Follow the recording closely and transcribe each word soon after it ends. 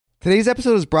Today's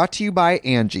episode is brought to you by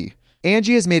Angie.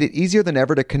 Angie has made it easier than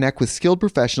ever to connect with skilled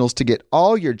professionals to get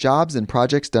all your jobs and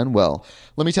projects done well.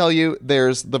 Let me tell you,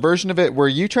 there's the version of it where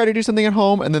you try to do something at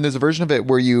home, and then there's a version of it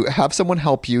where you have someone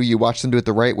help you, you watch them do it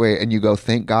the right way, and you go,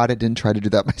 thank God I didn't try to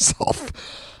do that myself.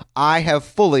 I have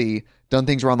fully done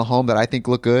things around the home that I think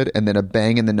look good, and then a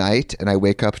bang in the night, and I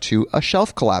wake up to a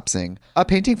shelf collapsing, a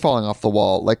painting falling off the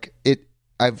wall.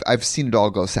 I've seen it all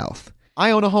go south.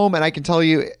 I own a home, and I can tell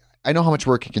you, I know how much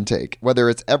work it can take. Whether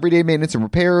it's everyday maintenance and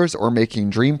repairs or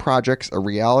making dream projects a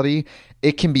reality,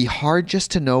 it can be hard just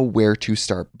to know where to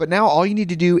start. But now all you need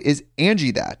to do is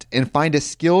Angie that and find a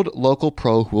skilled local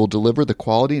pro who will deliver the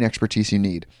quality and expertise you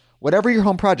need. Whatever your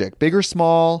home project, big or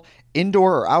small,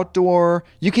 indoor or outdoor,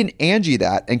 you can Angie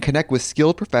that and connect with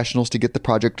skilled professionals to get the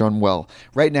project done well.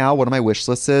 Right now, one of my wish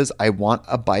lists is I want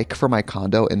a bike for my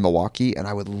condo in Milwaukee, and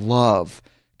I would love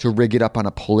to rig it up on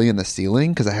a pulley in the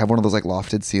ceiling because I have one of those like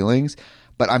lofted ceilings,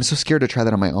 but I'm so scared to try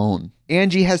that on my own.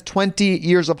 Angie has 20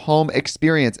 years of home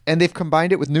experience, and they've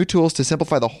combined it with new tools to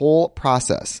simplify the whole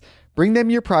process. Bring them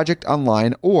your project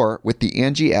online or with the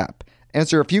Angie app.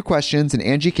 Answer a few questions and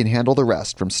Angie can handle the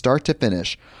rest from start to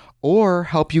finish, or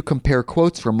help you compare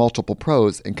quotes from multiple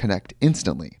pros and connect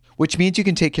instantly, which means you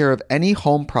can take care of any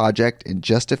home project in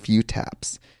just a few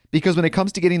taps. Because when it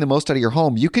comes to getting the most out of your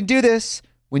home, you can do this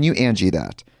when you Angie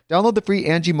that. Download the free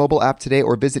Angie mobile app today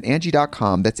or visit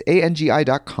Angie.com. That's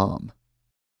ANGI.com.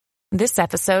 This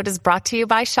episode is brought to you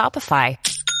by Shopify.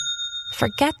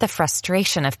 Forget the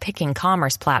frustration of picking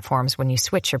commerce platforms when you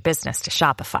switch your business to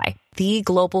Shopify, the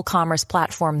global commerce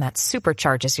platform that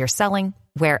supercharges your selling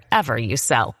wherever you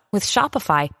sell. With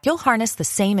Shopify, you'll harness the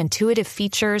same intuitive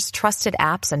features, trusted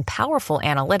apps, and powerful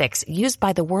analytics used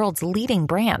by the world's leading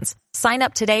brands. Sign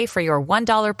up today for your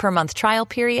 $1 per month trial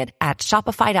period at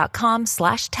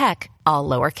shopify.com/tech, all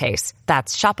lowercase.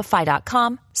 That's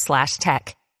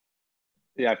shopify.com/tech.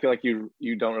 Yeah, I feel like you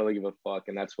don't really give a fuck,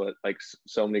 and that's what like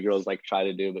so many girls like try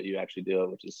to do, but you actually do it,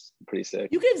 which is pretty sick.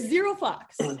 You give zero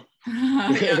fucks.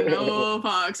 Yeah, no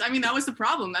fucks. I mean, that was the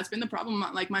problem. That's been the problem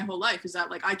like my whole life, is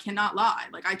that like I cannot lie,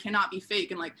 like I cannot be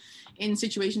fake, and like in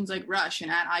situations like Rush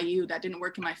and at IU, that didn't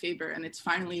work in my favor, and it's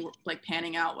finally like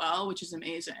panning out well, which is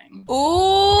amazing.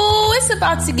 Ooh, it's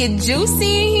about to get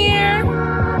juicy in here.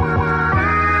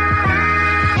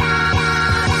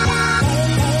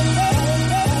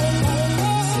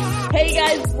 Hey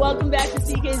guys, welcome back to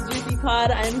CK's Juicy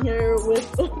Pod. I'm here with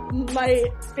my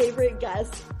favorite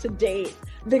guest to date,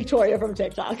 Victoria from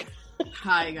TikTok.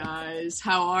 Hi guys,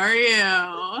 how are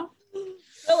you?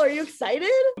 Phil, are you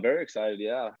excited? I'm very excited,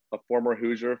 yeah. A former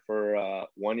Hoosier for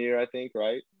 1 year, I think,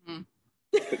 right? Mm-hmm.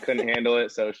 Couldn't handle it,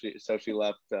 so she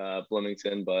left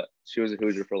Bloomington, but she was a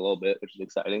Hoosier for a little bit, which is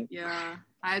exciting. Yeah,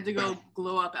 I had to go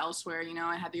glow up elsewhere, you know.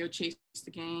 I had to go chase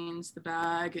the gains, the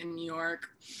bag in New York.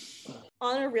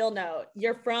 On a real note,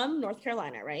 you're from North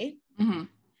Carolina, right? Mm-hmm.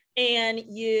 And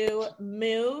you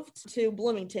moved to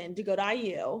Bloomington to go to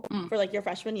IU for like your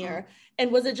freshman year.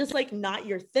 And was it just like not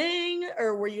your thing,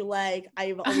 or were you like,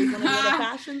 I've always wanted to go to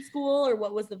fashion school, or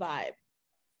what was the vibe?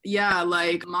 Yeah,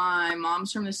 like my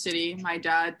mom's from the city, my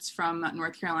dad's from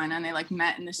North Carolina, and they like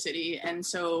met in the city. And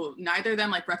so neither of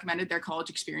them like recommended their college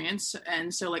experience.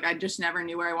 And so like I just never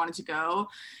knew where I wanted to go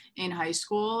in high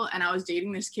school. And I was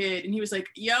dating this kid, and he was like,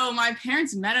 yo, my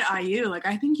parents met at IU. Like,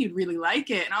 I think you'd really like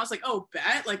it. And I was like, oh,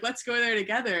 bet. Like, let's go there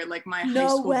together. Like my high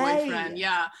school boyfriend.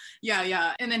 Yeah.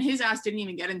 And then his ass didn't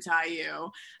even get into IU.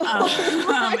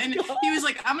 And he was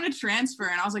like, I'm going to transfer.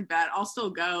 And I was like, bet, I'll still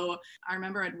go. I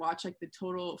remember I'd watch like the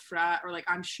Total Frat or like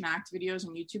I'm Schmacked videos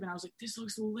on YouTube, and I was like, this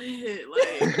looks lit.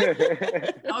 Like,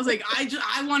 I was like,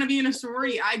 I want to be in a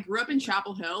sorority. I grew up in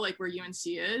Chapel Hill, like where UNC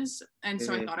is. And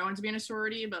so I thought I wanted to be in a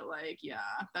sorority, but like, yeah,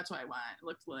 that's why I went. It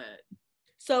looked lit.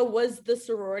 So was the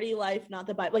sorority life not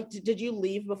the vibe? Like, did you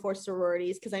leave before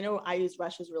sororities? Because I know IU's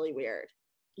rush was really weird.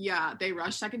 Yeah, they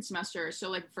rushed second semester. So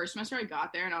like first semester I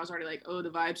got there and I was already like, oh,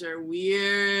 the vibes are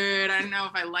weird. I don't know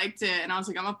if I liked it. And I was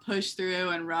like, I'm gonna push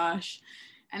through and rush.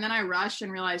 And then I rushed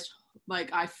and realized like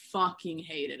I fucking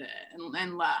hated it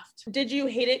and left. Did you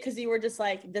hate it because you were just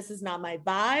like, this is not my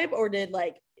vibe? Or did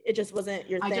like it just wasn't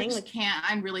your thing? I just can't.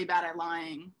 I'm really bad at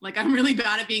lying. Like, I'm really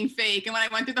bad at being fake. And when I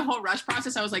went through the whole rush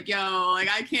process, I was like, yo, like,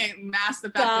 I can't mask the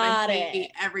fact that I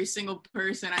hate every single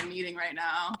person I'm meeting right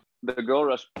now. The girl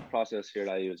rush process here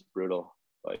at IU is brutal.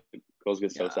 Like, girls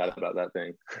get so sad about that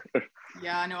thing.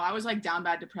 Yeah, no, I was like down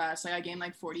bad depressed. Like I gained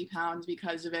like 40 pounds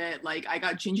because of it. Like I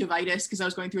got gingivitis because I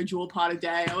was going through a Jewel pod a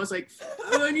day. I was like,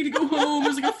 I need to go home. I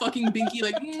was like a fucking binky,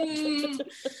 like,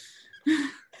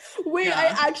 Wait, Yeah.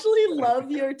 I actually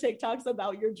love your TikToks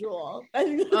about your Juul. I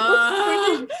think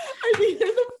they're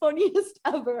the funniest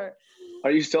ever. Are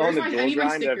you still Where's on the my Juul Honey Bun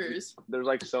grind? stickers? There's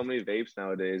like so many vapes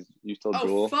nowadays. You still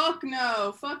Oh,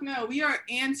 Juul? fuck no. We are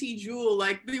anti-Juul.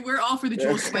 Like, we're all for the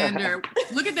Juul slander.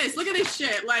 Look at this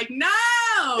shit. Like,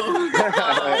 no!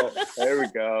 There we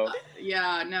go.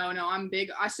 Yeah, no, I'm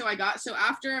big. So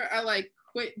after I like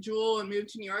quit Juul and moved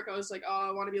to New York, I was like, oh,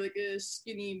 I want to be like a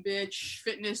skinny bitch,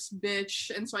 fitness bitch.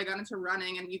 And so I got into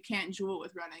running, and you can't Juul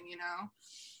with running, you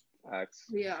know? Facts.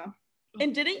 Yeah.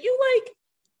 And didn't you like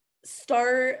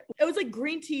start, it was like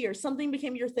green tea or something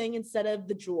became your thing instead of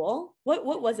the Juul? What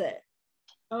was it?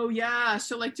 Oh yeah,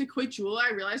 so like to quit Juul,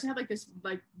 I realized I had like this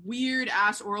like weird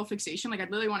ass oral fixation. Like I'd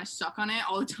literally want to suck on it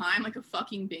all the time, like a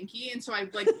fucking binky. And so I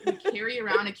like would carry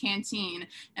around a canteen,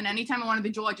 and anytime I wanted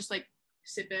the Juul, I just like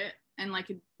sip it and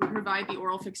like provide the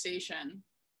oral fixation.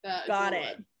 Got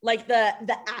it. Like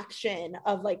the action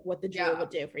of like what the Juul would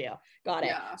do for you. Got it.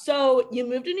 Yeah. So you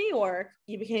moved to New York,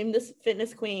 you became this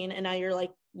fitness queen, and now you're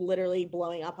like literally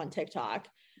blowing up on TikTok.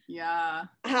 Yeah.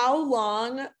 How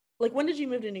long, like when did you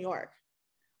move to New York?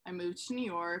 I moved to New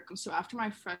York. So after my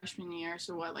freshman year,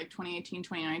 so what, like 2018,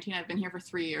 2019, I've been here for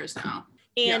 3 years now.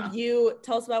 And you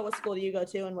tell us about what school do you go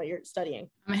to and what you're studying?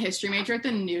 I'm a history major at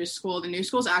the New School. The New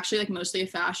School is actually like mostly a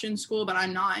fashion school, but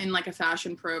I'm not in like a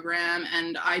fashion program,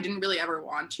 and I didn't really ever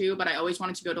want to, but I always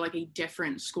wanted to go to like a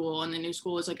different school. And the New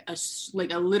School is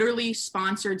like a literally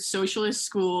sponsored socialist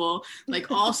school,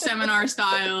 like all seminar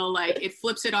style. Like it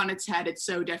flips it on its head. It's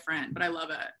so different, but I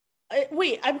love it.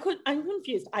 Wait, I'm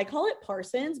confused. I call it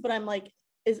Parsons, but I'm like,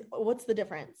 what's the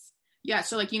difference? Yeah,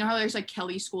 so like, you know how there's like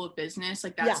Kelly School of Business,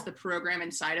 like that's the program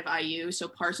inside of IU. So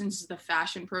Parsons is the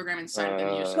fashion program inside of the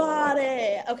New School. Got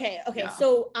it. Okay. Yeah.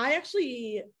 So I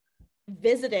actually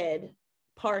visited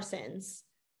Parsons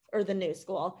or the New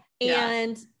School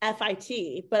and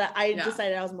FIT, but I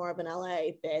decided I was more of an LA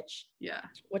bitch. Yeah,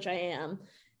 which I am.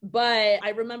 But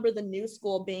I remember the New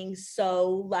School being so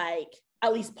like,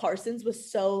 at least Parsons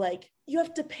was so like, you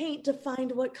have to paint to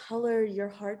find what color your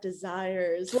heart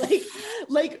desires.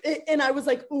 And I was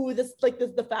like, ooh,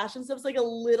 the fashion stuff's like a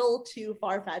little too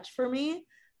far-fetched for me.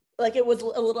 Like it was a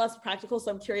little less practical.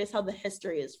 So I'm curious how the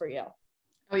history is for you.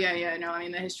 Oh yeah. No, I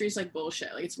mean, the history is like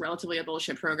bullshit. Like it's relatively a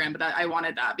bullshit program, but I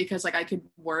wanted that because like I could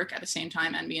work at the same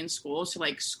time and be in school. So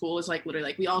like school is like literally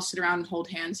like we all sit around and hold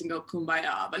hands and go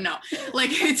kumbaya, but no, like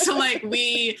it's like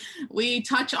we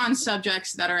touch on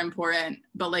subjects that are important,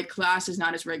 but like class is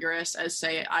not as rigorous as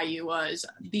say IU was.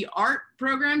 The art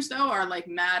programs though are like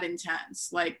mad intense,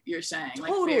 like you're saying,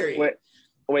 like very.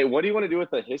 Wait, what do you want to do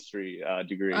with a history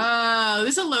degree? This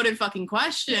is a loaded fucking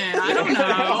question. I don't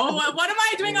know. What am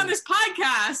I doing on this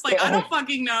podcast? Like, I don't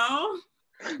fucking know.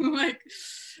 Like,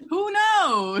 who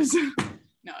knows?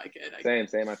 No, I kid.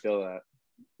 Same. I feel that.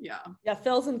 Yeah. Yeah,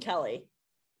 Phil's and Kelly.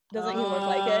 Doesn't he look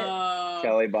like it?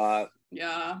 Kelly bot.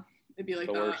 Yeah, it'd be like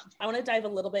that. Worst. I want to dive a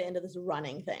little bit into this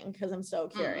running thing because I'm so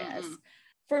curious.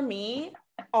 For me,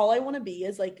 all I want to be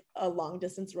is like a long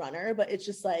distance runner, but it's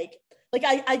just like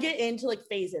I get into like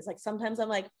phases. Like sometimes I'm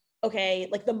like, okay,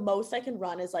 like the most I can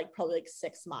run is like probably like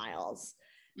 6 miles.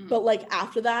 But like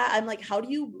after that, I'm like, how do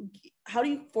you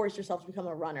force yourself to become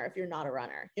a runner if you're not a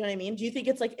runner? You know what I mean? Do you think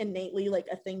it's like innately like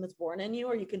a thing that's born in you,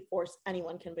 or you can force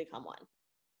anyone can become one?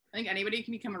 I think anybody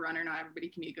can become a runner. Not everybody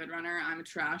can be a good runner. I'm a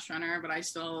trash runner, but I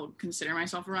still consider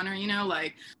myself a runner, you know?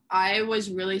 Like, I was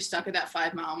really stuck at that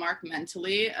 5 mile mark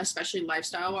mentally, especially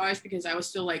lifestyle-wise, because I was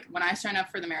still, like, when I signed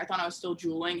up for the marathon, I was still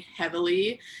juuling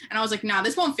heavily. And I was like, nah,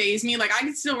 this won't phase me. Like, I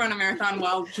can still run a marathon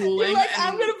while juuling. You're like,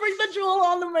 I'm going to bring the Juul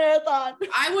on the marathon.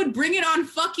 I would bring it on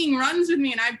fucking runs with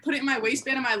me, and I'd put it in my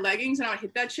waistband and my leggings, and I would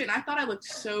hit that shit, and I thought I looked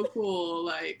so cool.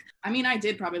 Like, I mean, I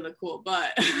did probably look cool,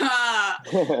 but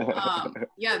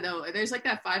yeah, though, there's like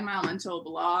that 5 mile mental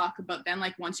block, but then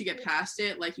like once you get past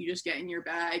it, like you just get in your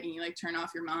bag and you like turn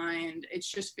off your mind. It's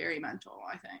just very mental,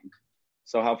 I think.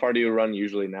 So how far do you run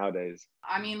usually nowadays?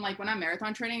 I mean, like when I'm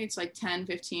marathon training, it's like 10,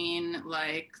 15,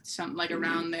 like some like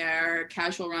around there.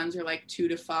 Casual runs are like 2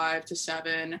 to 5 to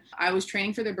 7. I was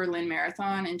training for the Berlin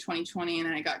Marathon in 2020 and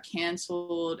then it got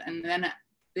canceled, and then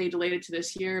they delayed it to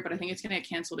this year, but I think it's gonna get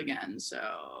canceled again.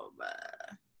 So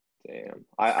damn.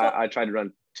 I tried to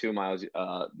run 2 miles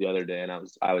the other day, and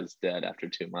I was dead after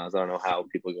 2 miles. I don't know how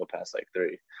people go past like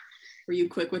 3. Were you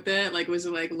quick with it? Like, was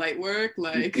it like light work?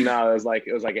 Like, no, it was like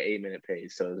an 8-minute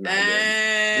pace, so it was not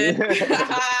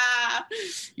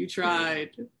good. You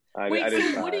tried. Wait,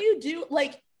 so what do you do?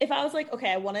 Like, if I was like,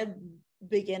 okay, I want to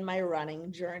begin my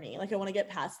running journey, like I want to get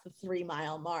past the 3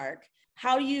 mile mark.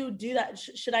 How do you do that?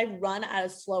 Should I run at a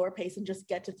slower pace and just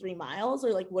get to 3 miles,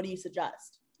 or like, what do you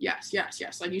suggest? Yes.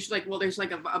 Like you should like, well, there's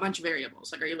like a bunch of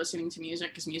variables. Like, are you listening to music?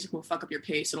 Because music will fuck up your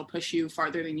pace. It'll push you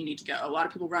farther than you need to go. A lot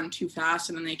of people run too fast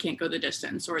and then they can't go the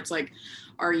distance. Or it's like,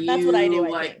 are you That's what I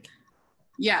do, I think.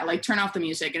 Yeah, like turn off the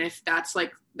music. And if that's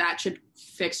like, that should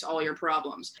fix all your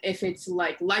problems. If it's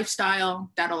like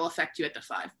lifestyle, that'll affect you at the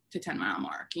 5 to 10 mile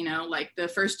mark. You know, like the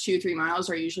first 2-3 miles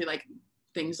are usually like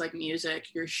things like music,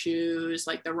 your shoes,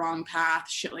 like the wrong path,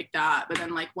 shit like that. But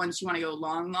then like once you want to go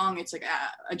long, it's like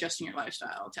adjusting your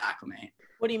lifestyle to acclimate.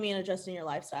 What do you mean adjusting your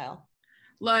lifestyle?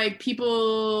 Like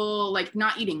people like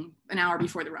not eating an hour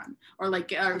before the run, or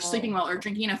like sleeping well, or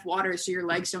drinking enough water so your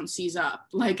legs don't seize up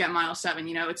like at mile 7.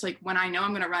 You know, it's like when I know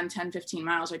I'm going to run 10-15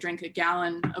 miles, I drink a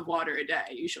gallon of water a day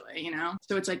usually, you know.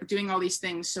 So it's like doing all these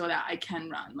things so that I can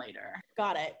run later.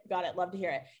 Got it. Love to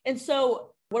hear it. And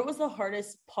so what was the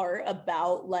hardest part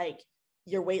about like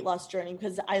your weight loss journey?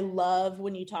 Because I love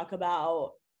when you talk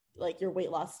about like your weight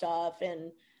loss stuff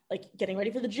and like getting ready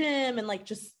for the gym and like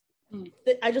just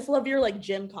I just love your like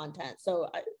gym content. So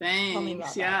thanks. Tell me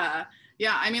about that.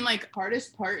 Yeah. I mean, like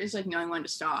hardest part is like knowing when to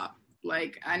stop.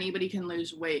 Like anybody can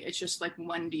lose weight. It's just like,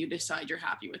 when do you decide you're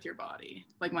happy with your body?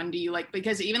 Like when do you like,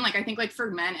 because even like, I think like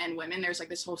for men and women, there's like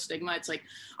this whole stigma. It's like,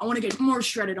 I want to get more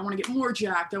shredded. I want to get more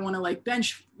jacked. I want to like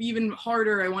bench even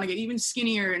harder. I want to get even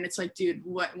skinnier. And it's like, dude,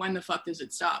 when the fuck does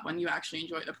it stop? When you actually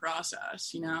enjoy the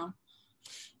process, you know?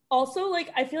 Also,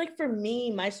 like, I feel like for me,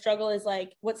 my struggle is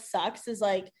like, what sucks is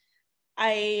like,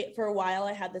 for a while,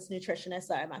 I had this nutritionist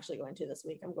that I'm actually going to this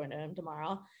week. I'm going to him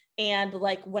tomorrow. And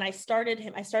like, when I started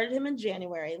him in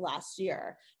January last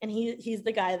year. And he's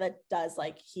the guy that does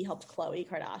like, he helped Khloe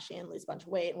Kardashian lose a bunch of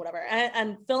weight and whatever.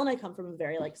 And Phil and I come from a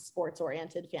very like sports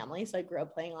oriented family. So I grew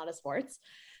up playing a lot of sports.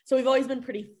 So we've always been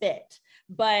pretty fit,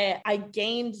 but I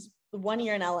gained 1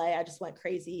 year in LA. I just went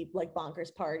crazy, like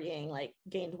bonkers partying, like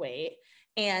gained weight.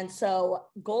 And so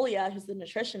Golia, who's the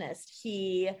nutritionist,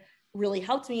 he really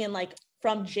helped me. And like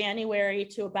from January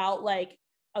to about like,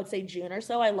 I would say June or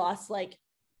so, I lost like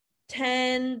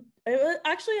 10, I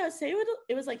would say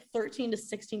it was like 13 to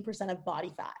 16% of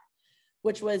body fat,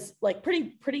 which was like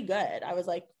pretty good. I was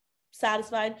like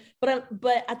satisfied, but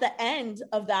at the end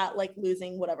of that, like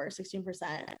losing whatever,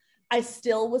 16%, I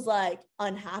still was like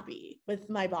unhappy with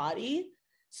my body.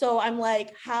 So I'm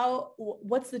like,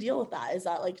 what's the deal with that?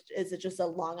 Is it just a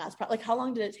long ass, like how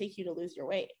long did it take you to lose your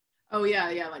weight? Oh yeah.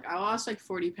 Like I lost like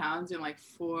 40 pounds in like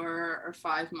 4 or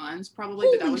 5 months probably.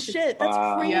 Holy but that was shit, that's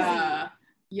crazy.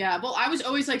 Yeah. Well, I was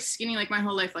always like skinny like my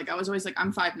whole life. Like I was always like,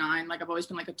 I'm 5'9". Like I've always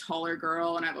been like a taller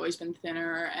girl and I've always been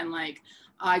thinner. And like,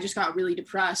 I just got really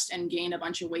depressed and gained a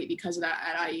bunch of weight because of that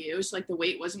at IU. So like the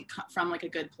weight wasn't from like a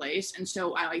good place. And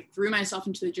so I like threw myself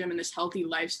into the gym in this healthy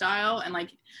lifestyle, and like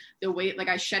the weight, like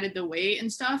I shedded the weight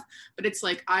and stuff, but it's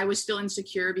like, I was still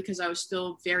insecure because I was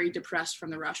still very depressed from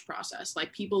the rush process.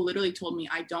 Like people literally told me,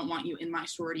 I don't want you in my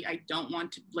sorority. I don't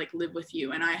want to like live with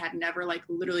you. And I had never like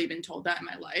literally been told that in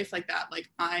my life, like that, like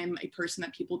I'm a person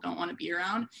that people don't want to be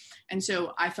around. And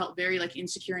so I felt very like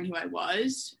insecure in who I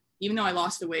was. Even though I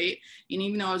lost the weight, and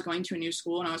even though I was going to a new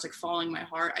school and I was like following my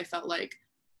heart, I felt like,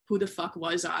 who the fuck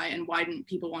was I, and why didn't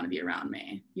people want to be around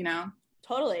me, you know?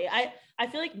 Totally. I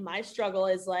feel like my struggle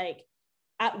is like,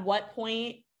 at what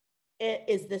point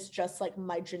is this just like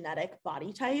my genetic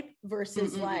body type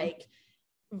versus like,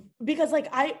 because like,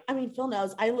 I mean, Phil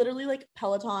knows, I literally like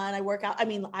Peloton, I work out. I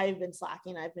mean, I've been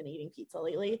slacking. I've been eating pizza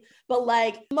lately, but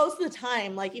like most of the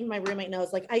time, like even my roommate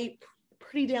knows, like I eat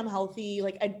pretty damn healthy.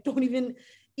 Like I don't even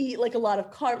eat like a lot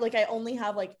of carb. Like I only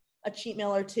have like a cheat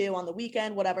meal or two on the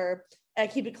weekend, whatever. I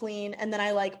keep it clean. And then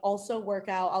I like also work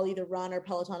out. I'll either run or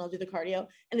Peloton. I'll do the cardio.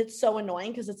 And it's so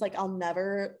annoying because it's like, I'll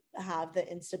never have the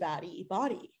Instabaddie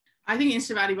body. I think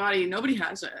Instabaddie body, nobody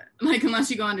has it. Like, unless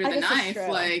you go under the knife,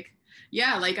 like,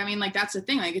 yeah, like, I mean, like, that's the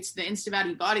thing. Like, it's the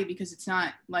Instabaddie body because it's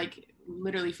not like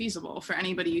literally feasible for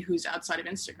anybody who's outside of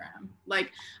Instagram.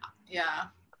 Like, yeah.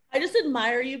 I just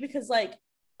admire you because like,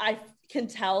 I can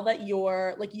tell that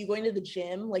you're like, you going to the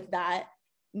gym, like that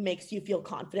makes you feel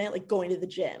confident, like going to the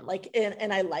gym, like,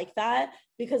 and I like that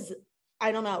because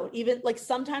I don't know, even like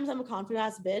sometimes I'm a confident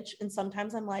ass bitch and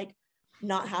sometimes I'm like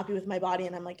not happy with my body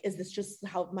and I'm like, is this just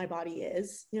how my body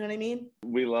is? You know what I mean?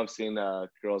 We love seeing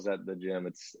girls at the gym.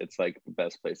 It's like the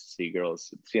best place to see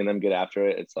girls. Seeing them get after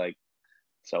it, it's like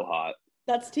so hot.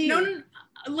 That's tea. No,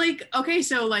 like, okay,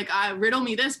 so like, riddle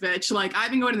me this, bitch. Like, I've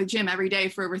been going to the gym every day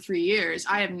for over 3 years.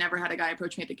 I have never had a guy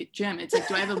approach me at the gym. It's like,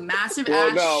 do I have a massive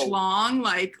ass schlong?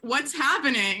 Like, what's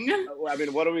happening? I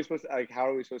mean, what are we supposed to, like, how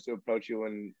are we supposed to approach you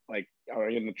when, like, are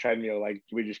you in the treadmill? Like,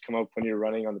 do we just come up when you're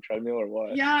running on the treadmill or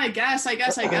what? Yeah, I guess.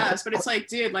 But it's like,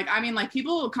 dude, like, I mean, like,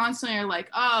 people constantly are like,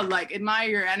 oh, like, admire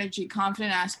your energy,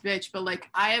 confident ass bitch. But like,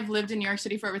 I have lived in New York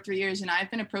City for over 3 years, and I've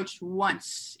been approached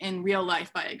once in real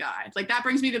life by a guy. Like, that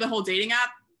brings me to the whole dating app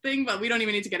thing, but we don't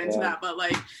even need to get into that. But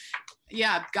like,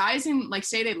 yeah, guys and like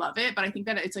say they love it, but I think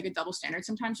that it's like a double standard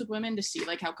sometimes with women to see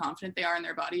like how confident they are in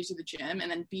their bodies or the gym, and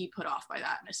then be put off by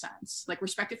that in a sense. Like,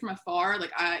 respect it from afar.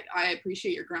 Like, I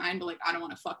appreciate your grind, but like, I don't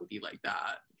want to fuck with you like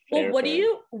that. Well,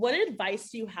 what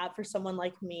advice do you have for someone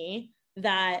like me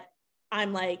that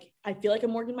I'm like, I feel like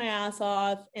I'm working my ass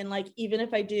off, and like, even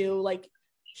if I do like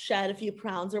shed a few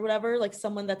pounds or whatever, like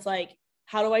someone that's like,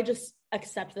 how do I just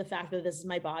accept the fact that this is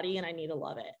my body and I need to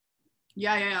love it?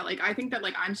 Yeah. Like, I think that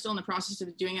like I'm still in the process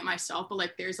of doing it myself, but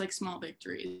like there's like small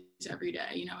victories every day,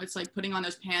 you know. It's like putting on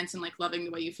those pants and like loving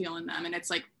the way you feel in them, and it's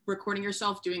like recording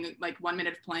yourself doing like 1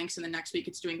 minute of planks, and the next week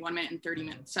it's doing 1 minute and 30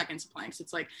 seconds of planks.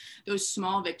 It's like those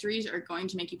small victories are going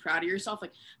to make you proud of yourself.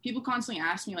 Like, people constantly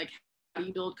ask me like, how do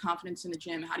you build confidence in the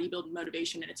gym? How do you build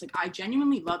motivation? And it's like, I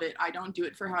genuinely love it. I don't do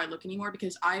it for how I look anymore,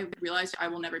 because I realized I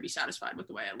will never be satisfied with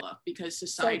the way I look, because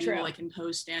society will like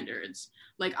impose standards.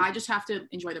 Like, I just have to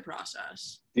enjoy the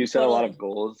process. Do you set a lot of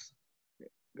goals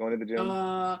going to the gym?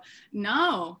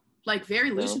 No, like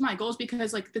very loose with my goals,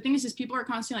 because like the thing is people are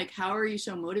constantly like, how are you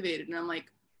so motivated? And I'm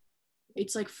like,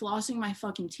 it's like flossing my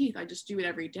fucking teeth. I just do it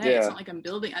every day. Yeah. It's not like I'm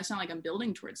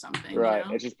building towards something. Right. You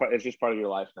know? It's just part of your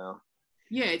life now.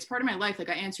 Yeah, it's part of my life. Like,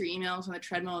 I answer emails on the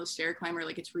treadmill, the stair climber,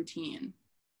 like it's routine.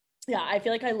 Yeah, I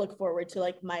feel like I look forward to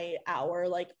like my hour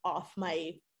like off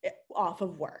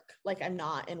of work. Like, I'm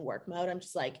not in work mode. I'm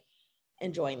just like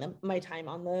enjoying my time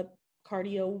on the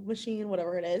cardio machine,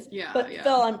 whatever it is. Yeah. But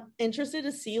Phil, I'm interested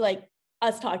to see like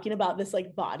us talking about this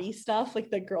like body stuff,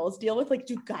 like the girls deal with. Like,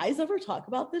 do guys ever talk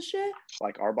about this shit?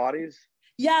 Like our bodies?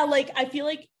 Yeah, like I feel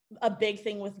like a big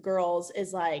thing with girls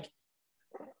is like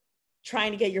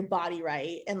trying to get your body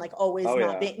right, and like always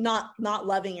not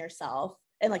loving yourself,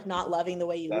 and like not loving the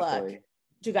way you look.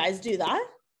 Do guys do that?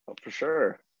 Oh, for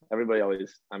sure. Everybody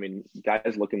always, I mean,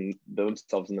 guys looking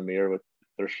themselves in the mirror with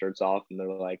their shirts off, and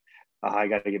they're like, oh, I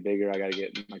got to get bigger. I got to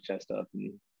get my chest up.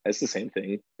 And it's the same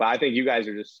thing. But I think you guys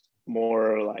are just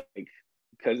more like,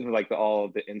 because of like all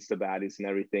the Insta baddies and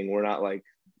everything, we're not like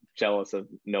jealous of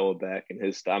Noah Beck and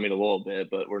his stuff. I mean, a little bit,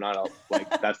 but we're not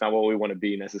like, that's not what we want to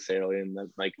be necessarily. And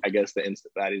then like, I guess the Insta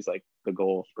baddie is like the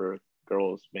goal for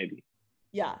girls, maybe.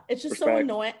 Yeah, it's just so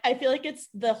annoying. I feel like it's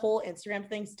the whole Instagram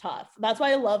thing's tough. That's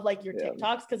why I love like your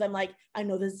TikToks, because I'm like, I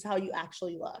know this is how you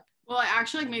actually look. Well, I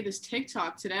actually like made this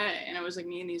TikTok today, and it was like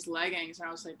me in these leggings, and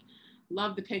I was like,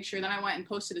 love the picture. Then I went and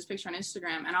posted this picture on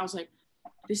Instagram, and I was like,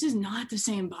 this is not the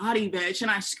same body, bitch. And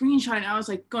I screenshot it, and I was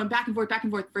like going back and forth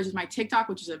versus my TikTok,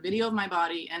 which is a video of my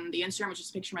body, and the Instagram, which is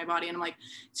a picture of my body. And I'm like,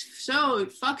 so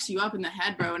it fucks you up in the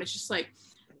head, bro. And it's just like,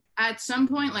 at some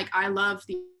point, like, I love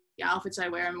the outfits I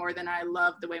wear more than I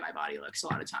love the way my body looks a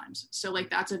lot of times. So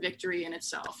like, that's a victory in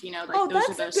itself, you know? Like,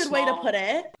 those that's a good way to put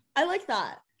it. I like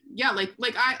that. Yeah, like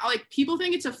I like, people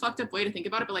think it's a fucked up way to think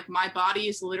about it, but like, my body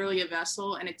is literally a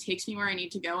vessel, and it takes me where I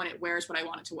need to go, and it wears what I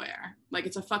want it to wear. Like,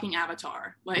 it's a fucking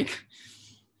avatar. Like,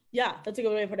 yeah, that's a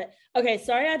good way to put it. Okay,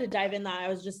 sorry I had to dive in that. I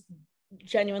was just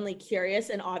genuinely curious,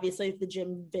 and obviously the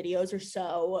gym videos are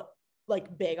so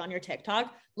like big on your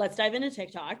TikTok. Let's dive into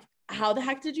TikTok. How the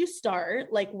heck did you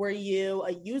start? Like, were you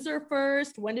a user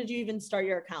first? When did you even start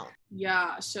your account?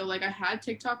 Yeah, so like, I had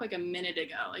TikTok like a minute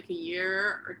ago, like a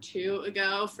year or two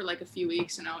ago, for like a few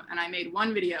weeks, and I made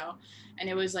one video, and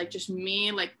it was like just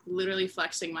me like literally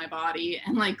flexing my body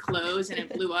and like clothes, and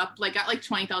it blew up, like got like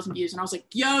 20,000 views, and I was like,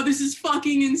 yo, this is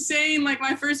fucking insane. Like,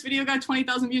 my first video got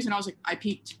 20,000 views, and I was like, I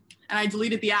peaked. And I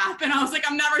deleted the app, and I was like,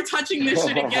 I'm never touching this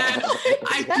shit again.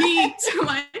 I peaked.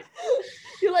 Like,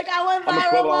 you're like, I went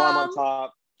viral. I'm on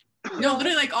top. No,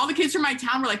 literally, like, all the kids from my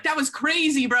town were like, that was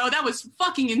crazy, bro. That was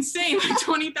fucking insane. Like,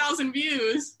 20,000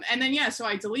 views. And then, yeah, so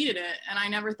I deleted it, and I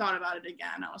never thought about it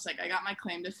again. I was like, I got my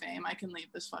claim to fame. I can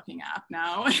leave this fucking app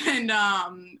now. And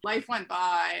life went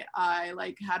by. I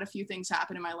like had a few things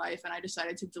happen in my life, and I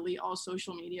decided to delete all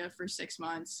social media for 6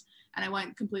 months. And I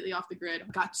went completely off the grid.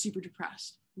 Got super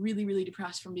depressed. Really, really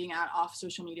depressed from being off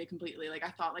social media completely. Like, I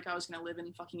thought like I was gonna live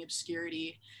in fucking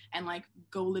obscurity and like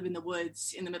go live in the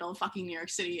woods in the middle of fucking New York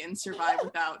City and survive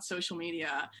without social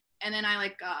media. And then I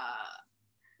like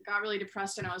got really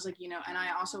depressed, and I was like, you know, and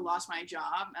I also lost my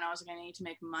job, and I was like, I need to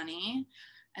make money.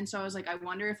 And so I was like, I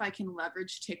wonder if I can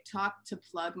leverage TikTok to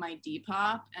plug my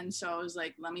Depop. And so I was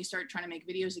like, let me start trying to make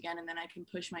videos again, and then I can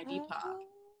push my Depop.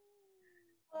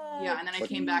 Yeah, and then I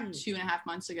came back 2.5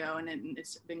 months ago, and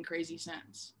it's been crazy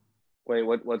since. Wait,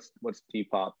 what's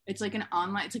Depop? It's like an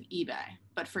online, it's like eBay,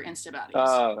 but for Insta baddies.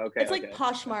 Oh, okay. It's like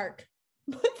Poshmark,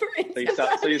 but for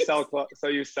Insta So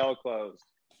you sell clothes.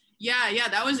 Yeah,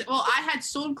 that was, well, I had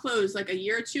sold clothes like a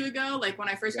year or two ago, like when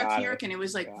I first got to New York, and it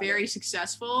was like very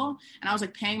successful, and I was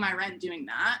like paying my rent doing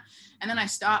that. And then I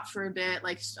stopped for a bit,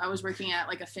 like I was working at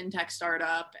like a fintech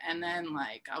startup, and then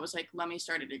like I was like, let me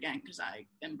start it again because I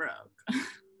am broke.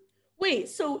 Wait,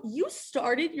 so you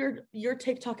started your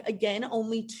TikTok again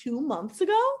only 2 months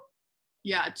ago?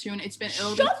 Yeah, it'll be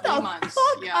 3 months.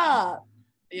 Fuck up.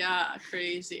 Yeah,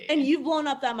 crazy. And you've blown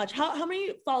up that much. How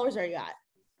many followers are you at?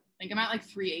 I think I'm at like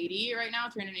 380 right now,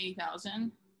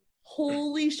 380,000.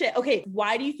 Holy shit. Okay,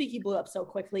 why do you think you blew up so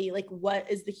quickly? Like, what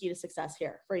is the key to success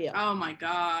here for you? Oh my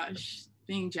gosh,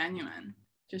 being genuine.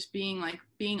 Just being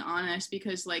honest,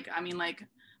 because like, I mean, like,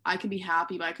 I can be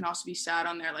happy, but I can also be sad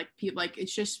on there. Like, people, like,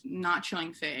 it's just not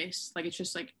showing face. Like, it's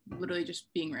just like literally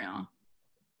just being real.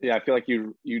 Yeah, I feel like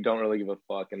you don't really give a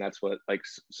fuck, and that's what like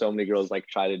so many girls like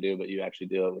try to do, but you actually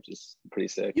do it, which is pretty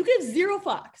sick. You give 0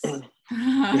 fucks.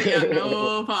 Yeah,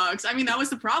 no fucks. I mean, that was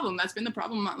the problem. That's been the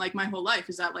problem like my whole life,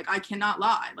 is that like I cannot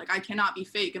lie, like I cannot be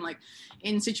fake, and like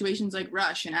in situations like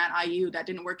Rush and at IU, that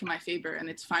didn't work in my favor, and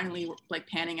it's finally like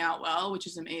panning out well, which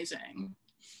is amazing.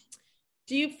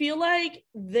 Do you feel like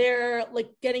they're like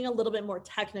getting a little bit more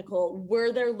technical?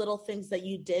 Were there little things that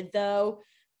you did though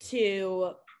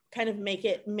to kind of make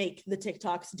the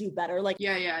TikToks do better? Like,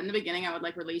 yeah. In the beginning, I would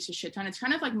like release a shit ton. It's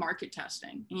kind of like market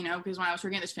testing, you know, because when I was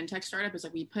working at this fintech startup, it's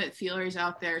like we put feelers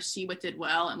out there, see what did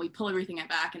well, and we pull everything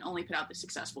back and only put out the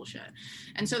successful shit.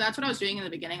 And so that's what I was doing in the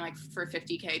beginning, like for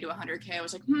 50K to 100K. I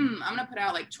was like, I'm gonna put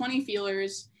out like 20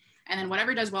 feelers, and then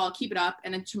whatever does well, I'll keep it up.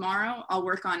 And then tomorrow I'll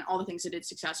work on all the things that did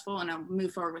successful, and I'll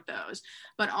move forward with those.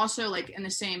 But also like in the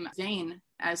same vein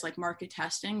as like market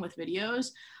testing with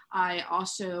videos, I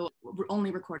also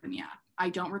only record in the app. I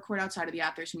don't record outside of the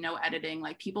app. There's no editing.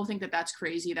 Like, people think that that's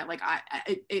crazy, that like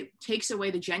it takes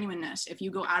away the genuineness if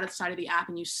you go outside of the app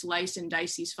and you slice and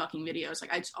dice these fucking videos.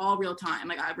 Like, it's all real time.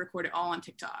 Like, I record it all on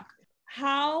TikTok.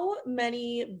 How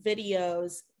many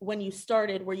videos when you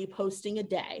started were you posting a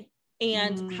day?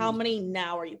 And how many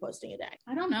now are you posting a day?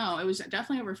 I don't know. It was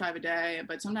definitely over 5 a day,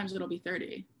 but sometimes it'll be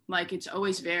 30. Like, it's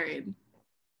always varied.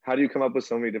 How do you come up with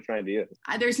so many different ideas?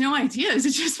 There's no ideas.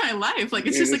 It's just my life. Like,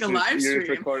 it's just like a live stream. You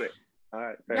just record it. All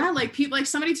right. Fair. Yeah, like people, like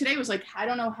somebody today was like, I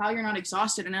don't know how you're not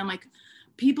exhausted. And I'm like,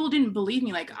 people didn't believe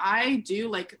me. Like, I do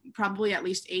like probably at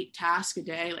least 8 tasks a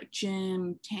day, like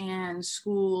gym, tan,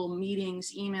 school,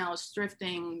 meetings, emails,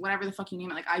 thrifting, whatever the fuck you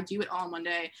name it. Like, I do it all in one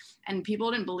day. And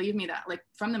people didn't believe me that like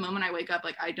from the moment I wake up,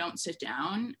 like I don't sit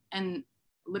down, and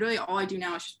literally all I do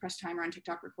now is just press timer on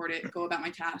TikTok, record it, go about my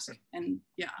task. And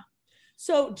yeah.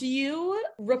 So do you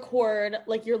record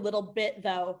like your little bit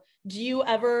though? Do you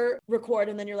ever record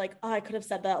and then you're like, oh, I could have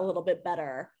said that a little bit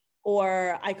better,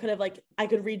 or I could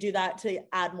redo that to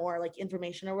add more like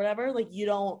information or whatever? Like, you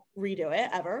don't redo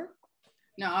it ever?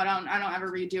 No, I don't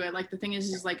ever redo it. Like, the thing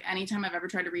is like anytime I've ever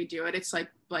tried to redo it, it's like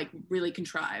really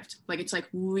contrived. Like, it's like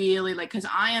really like, cause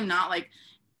I am not like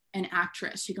an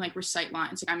actress who can like recite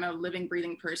lines. Like, I'm a living,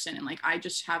 breathing person, and like I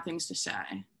just have things to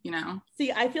say, you know?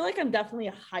 See, I feel like I'm definitely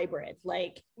a hybrid.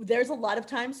 Like, there's a lot of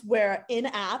times where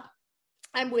in-app,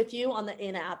 I'm with you on the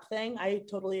in-app thing. I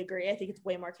totally agree. I think it's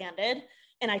way more candid,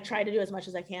 and I try to do as much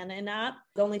as I can in-app.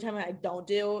 The only time I don't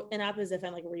do in-app is if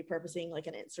I'm like repurposing like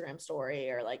an Instagram story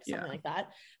or like something like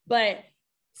that. But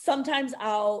sometimes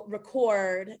I'll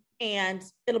record and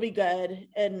it'll be good,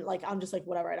 and like I'm just like,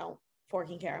 whatever, I don't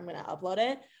fucking care, I'm gonna upload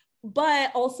it. But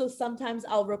also sometimes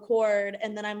I'll record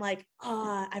and then I'm like,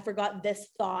 I forgot this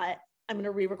thought, I'm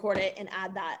gonna re-record it and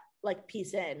add that like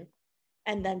piece in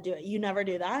and then do it. You never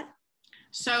do that?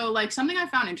 So like something I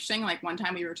found interesting, like one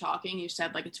time we were talking, you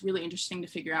said like it's really interesting to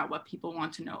figure out what people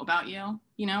want to know about you,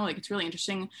 you know, like it's really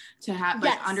interesting to have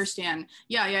like understand.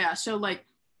 Yeah. So like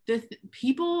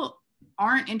people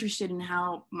aren't interested in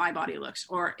how my body looks,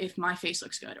 or if my face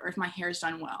looks good, or if my hair is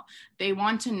done well. They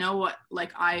want to know what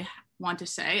like I want to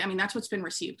say. I mean, that's what's been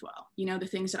received well, you know, the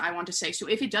things that I want to say. So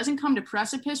if it doesn't come to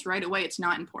precipice right away, it's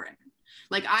not important.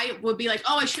 Like, I would be like,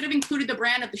 oh, I should have included the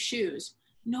brand of the shoes.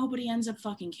 Nobody ends up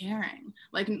fucking caring.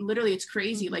 Like, literally, it's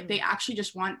crazy. Like, they actually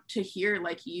just want to hear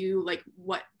like you, like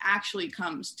what actually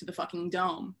comes to the fucking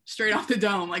dome, straight off the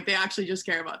dome. Like, they actually just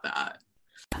care about that.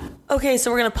 Okay,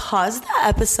 so we're going to pause the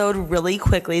episode really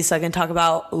quickly so I can talk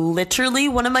about literally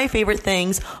one of my favorite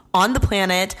things on the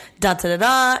planet,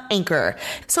 Anchor.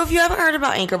 So if you haven't heard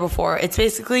about Anchor before, it's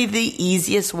basically the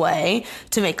easiest way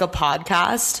to make a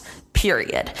podcast,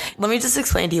 period. Let me just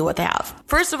explain to you what they have.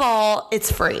 First of all,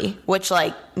 it's free, which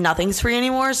like nothing's free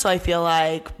anymore. So I feel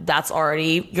like that's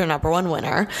already your number one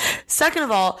winner. Second of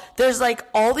all, there's like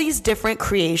all these different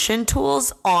creation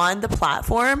tools on the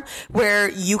platform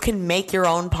where you can make your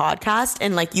own podcast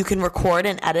and like you can record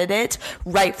and edit it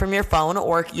right from your phone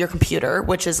or your computer,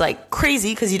 which is like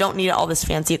crazy because you don't need all this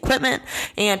fancy equipment.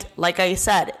 And like I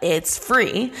said, it's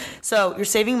free. So you're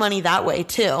saving money that way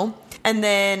too. And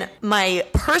then my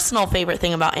personal favorite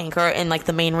thing about Anchor, and like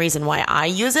the main reason why I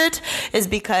use it, is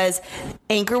because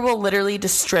Anchor will literally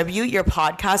distribute your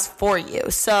podcast for you.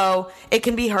 So it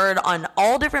can be heard on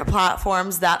all different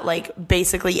platforms that like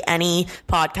basically any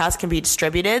podcast can be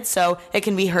distributed. So it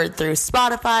can be heard through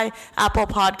Spotify, Apple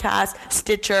Podcasts,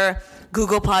 Stitcher,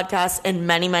 Google Podcasts, and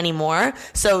many, many more.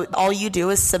 So all you do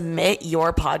is submit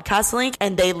your podcast link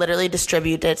and they literally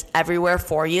distribute it everywhere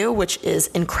for you, which is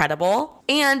incredible.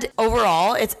 And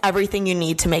overall, it's everything you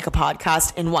need to make a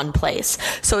podcast in one place.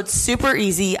 So it's super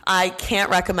easy. I can't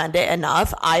recommend it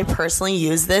enough. I personally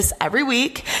use this every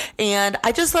week and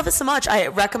I just love it so much. I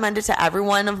recommend it to every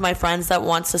one of my friends that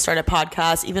wants to start a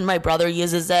podcast. Even my brother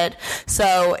uses it.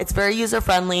 So it's very user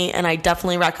friendly and I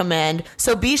definitely recommend.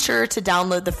 So be sure to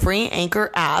download the free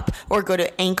Anchor app or go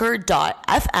to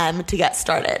anchor.fm to get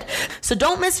started. So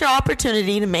don't miss your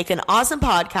opportunity to make an awesome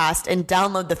podcast and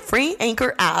download the free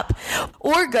Anchor app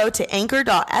or go to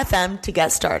anchor.fm to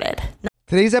get started.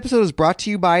 Today's episode is brought to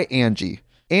you by Angie.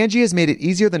 Angie has made it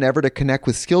easier than ever to connect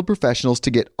with skilled professionals to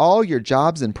get all your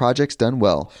jobs and projects done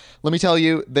well. Let me tell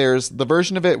you, there's the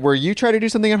version of it where you try to do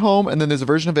something at home, and then there's a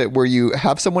version of it where you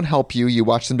have someone help you, you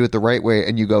watch them do it the right way,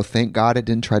 and you go, thank God I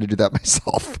didn't try to do that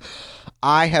myself.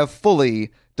 I have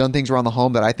fully done things around the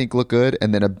home that I think look good,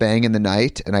 and then a bang in the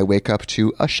night, and I wake up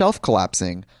to a shelf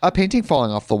collapsing, a painting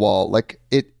falling off the wall. Like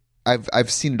I've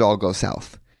seen it all go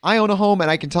south. I own a home, and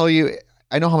I can tell you,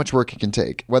 I know how much work it can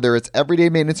take. Whether it's everyday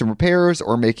maintenance and repairs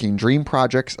or making dream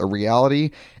projects a reality,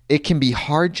 it can be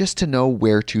hard just to know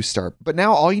where to start. But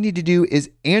now all you need to do is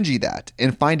Angie that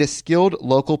and find a skilled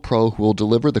local pro who will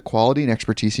deliver the quality and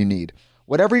expertise you need.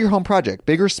 Whatever your home project,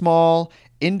 big or small,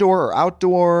 indoor or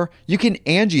outdoor, you can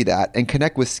Angie that and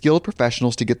connect with skilled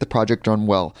professionals to get the project done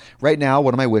well. Right now,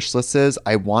 one of my wish lists is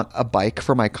I want a bike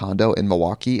for my condo in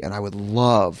Milwaukee, and I would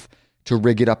love to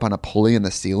rig it up on a pulley in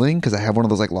the ceiling because I have one of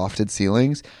those like lofted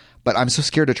ceilings, but I'm so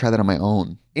scared to try that on my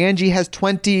own. Angie has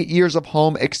 20 years of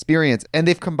home experience, and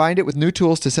they've combined it with new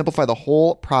tools to simplify the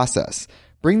whole process.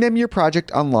 Bring them your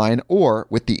project online or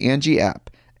with the Angie app.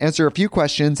 Answer a few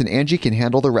questions and Angie can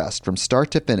handle the rest from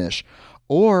start to finish,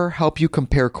 or help you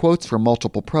compare quotes from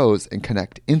multiple pros and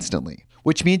connect instantly,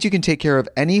 which means you can take care of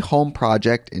any home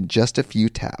project in just a few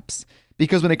taps.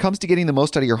 Because when it comes to getting the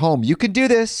most out of your home, you can do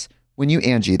this when you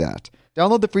Angie that.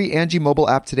 Download the free Angie mobile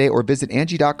app today or visit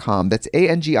Angie.com. That's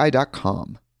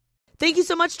ANGI.com. Thank you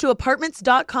so much to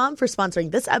Apartments.com for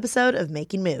sponsoring this episode of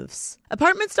Making Moves.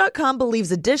 Apartments.com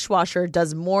believes a dishwasher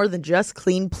does more than just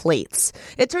clean plates.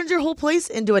 It turns your whole place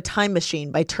into a time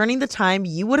machine by turning the time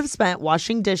you would have spent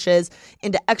washing dishes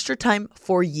into extra time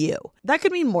for you. That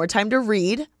could mean more time to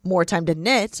read, more time to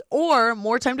knit, or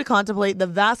more time to contemplate the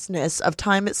vastness of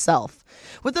time itself.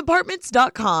 With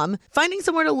Apartments.com, finding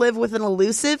somewhere to live with an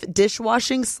elusive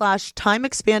dishwashing/time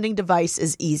expanding device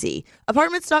is easy.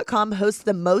 Apartments.com hosts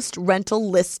the most rental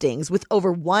listings with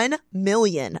over 1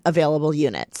 million available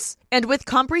units. And with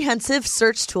comprehensive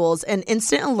search tools and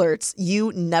instant alerts,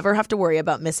 you never have to worry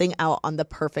about missing out on the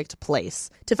perfect place.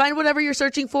 To find whatever you're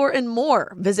searching for and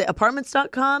more, visit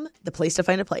Apartments.com, the place to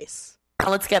find a place. Now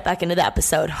let's get back into the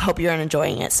episode. Hope you're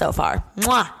enjoying it so far.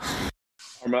 Mwah!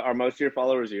 Are most of your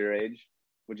followers your age,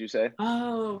 would you say?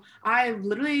 Oh, I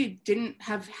literally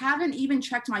haven't even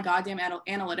checked my goddamn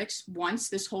analytics once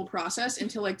this whole process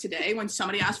until like today when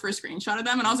somebody asked for a screenshot of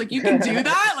them and I was like, you can do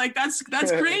that? Like that's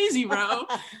crazy, bro.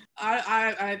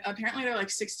 I apparently they're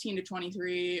like 16 to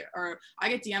 23, or I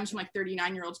get DMs from like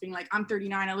 39-year-olds being like, I'm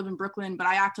 39, I live in Brooklyn, but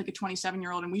I act like a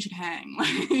 27-year-old and we should hang.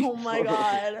 Oh my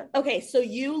God. Okay, so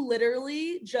you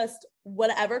literally just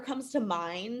whatever comes to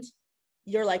mind,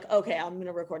 you're like, okay, I'm going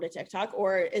to record a TikTok?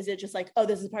 Or is it just like, oh,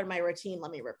 this is part of my routine, let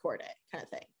me record it kind of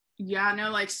thing? Yeah, no,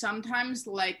 like sometimes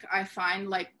like I find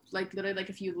like literally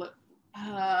like if you look,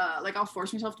 like I'll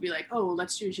force myself to be like, oh,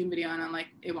 let's do a Zoom video. And I'm like,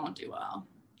 it won't do well.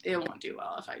 It won't do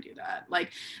well if I do that. Like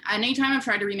anytime I've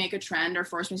tried to remake a trend or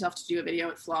force myself to do a video,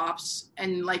 it flops.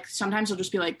 And like sometimes I'll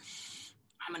just be like,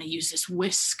 I'm going to use this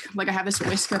whisk. Like I have this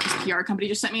whisk that this PR company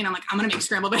just sent me and I'm like, I'm going to make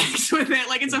scrambled eggs with it.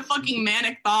 Like it's a fucking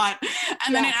manic thought.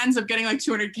 And then it ends up getting like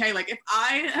 200K. Like if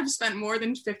I have spent more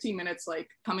than 15 minutes, like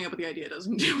coming up with the idea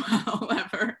doesn't do well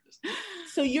ever.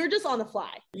 So you're just on the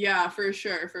fly. Yeah, for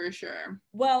sure. For sure.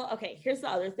 Well, okay. Here's the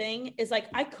other thing is like,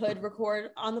 I could record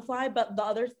on the fly, but the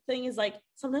other thing is like,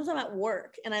 sometimes I'm at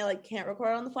work and I like can't record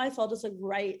on the fly. So I'll just like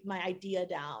write my idea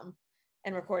down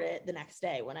and record it the next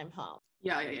day when I'm home.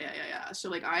 Yeah. So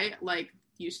like I like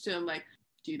used to like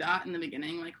do that in the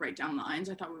beginning, like write down lines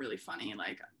I thought were really funny,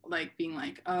 like being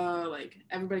like, oh, like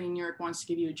everybody in New York wants to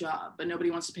give you a job, but nobody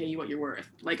wants to pay you what you're worth.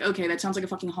 Like, okay, that sounds like a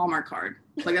fucking Hallmark card.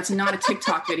 Like that's not a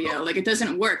TikTok video. Like it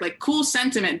doesn't work. Like cool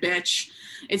sentiment, bitch.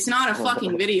 It's not a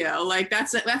fucking video. Like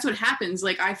that's what happens.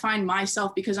 Like I find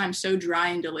myself, because I'm so dry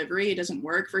in delivery, it doesn't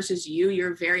work, versus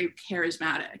you're very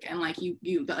charismatic and like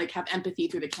you like have empathy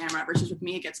through the camera, versus with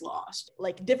me it gets lost.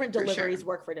 Like different deliveries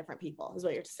work for different people is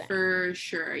what you're saying. For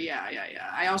sure. Yeah.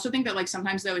 I also think that like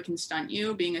sometimes though it can stunt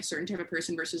you being a certain type of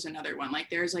person versus another one. Like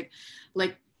there's like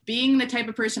being the type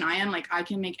of person I am, like I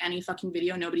can make any fucking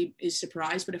video, nobody is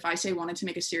surprised. But if I say wanted to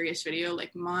make a serious video,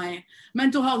 like my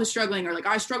mental health is struggling, or like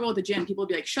I struggle at the gym, people would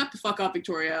be like, shut the fuck up,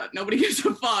 Victoria. Nobody gives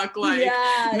a fuck. Like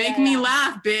make me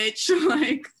laugh, bitch.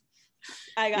 Like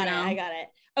I got it.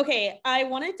 Okay, I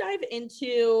want to dive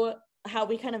into how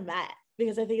we kind of met,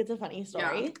 because I think it's a funny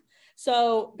story. Yeah.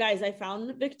 So guys, I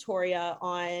found Victoria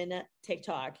on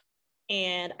TikTok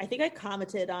and I think I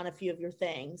commented on a few of your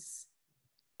things.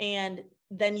 And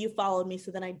then you followed me. So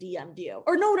then I DM'd you.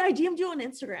 Or no, I DM'd you on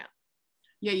Instagram.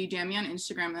 Yeah, you DM'd me on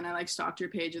Instagram. Then I like stalked your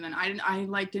page. And then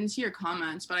I didn't see your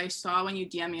comments, but I saw when you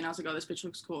DM'd me and I was like, oh, this bitch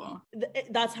looks cool.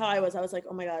 That's how I was. I was like,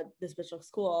 oh my God, this bitch looks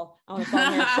cool. I want to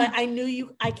follow her. But I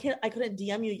knew I couldn't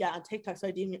DM you yet on TikTok. So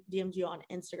I DM'd you on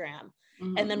Instagram.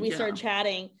 Mm-hmm, and then we started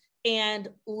chatting. And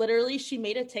literally she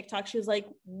made a TikTok. She was like,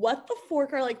 what the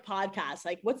fork are like podcasts?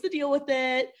 Like, what's the deal with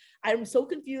it? I'm so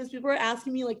confused. People are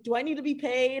asking me like, do I need to be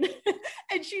paid?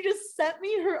 And she just sent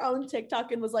me her own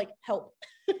TikTok and was like, help.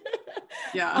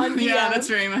 Yeah. Yeah, that's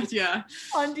very much. Yeah.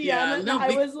 On DM. Yeah, and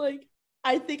I was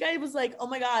like, oh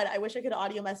my God, I wish I could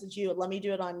audio message you. Let me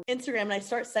do it on Instagram. And I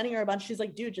start sending her a bunch. She's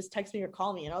like, dude, just text me or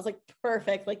call me. And I was like,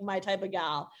 perfect. Like my type of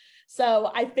gal.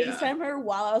 So I FaceTime her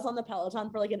while I was on the Peloton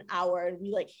for like an hour and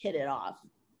we like hit it off.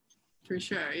 For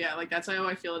sure. Yeah. Like that's how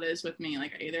I feel it is with me.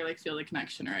 Like I either like feel the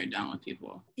connection or I don't with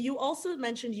people. You also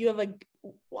mentioned you have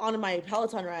on my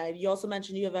Peloton ride, you also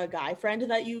mentioned you have a guy friend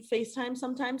that you FaceTime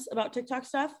sometimes about TikTok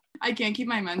stuff. I can't keep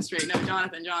my men straight. No,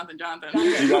 Jonathan.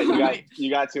 You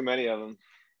got too many of them.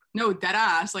 No, dead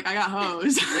ass. Like I got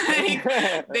hoes.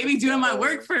 Like they be doing my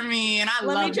work for me and I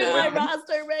love them. Let me join my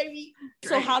roster, baby.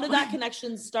 So how did that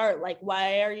connection start? Like,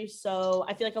 why are you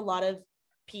I feel like a lot of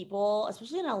people,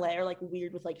 especially in LA, are like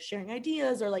weird with like sharing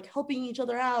ideas or like helping each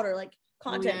other out or like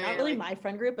content. Not really my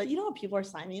friend group, but you know, people are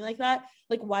signing like that.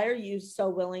 Like, why are you so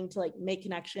willing to like make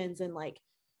connections and like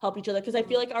help each other? Because I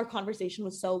feel like our conversation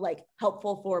was so like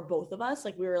helpful for both of us.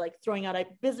 Like we were like throwing out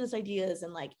business ideas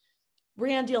and like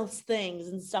brand deals things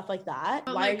and stuff like that.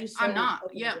 But, why like, are you so I'm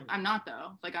not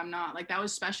though. Like I'm not like that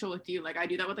was special with you. Like I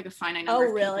do that with like a finite number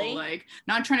of people. Like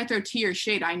not trying to throw tea or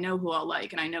shade. I know who I'll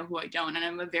like and I know who I don't, and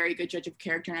I'm a very good judge of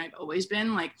character, and I've always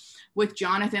been. Like with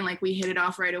Jonathan, like we hit it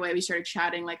off right away. We started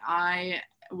chatting. Like I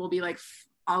will be like,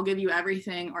 I'll give you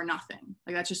everything or nothing.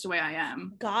 Like that's just the way I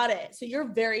am. Got it. So you're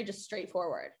very just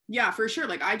straightforward. Yeah, for sure.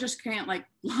 Like I just can't like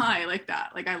lie like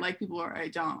that. Like I like people or I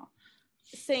don't.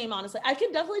 Same, honestly. I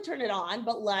can definitely turn it on,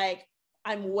 but like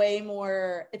I'm way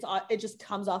more, it just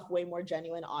comes off way more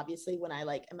genuine, obviously, when I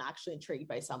like am actually intrigued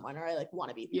by someone or I like want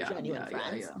to be genuine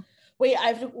friends. Yeah. Wait,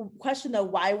 I have a question though.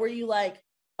 Why were you like,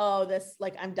 oh, this,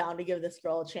 like, I'm down to give this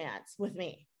girl a chance with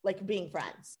me, like being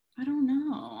friends? I don't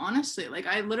know, honestly. Like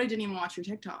I literally didn't even watch your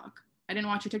TikTok. I didn't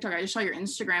watch your TikTok. I just saw your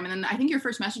Instagram. And then I think your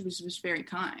first message was very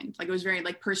kind. Like it was very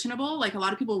like personable. Like a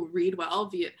lot of people read well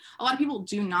a lot of people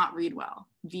do not read well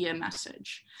via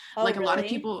message. Oh, like really? a lot of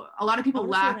people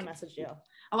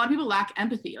lack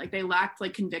empathy. Like they lack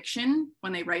like conviction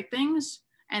when they write things.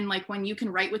 And like when you can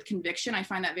write with conviction, I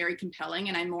find that very compelling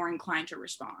and I'm more inclined to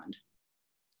respond.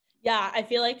 Yeah. I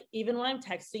feel like even when I'm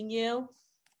texting you,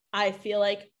 I feel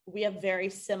like we have very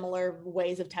similar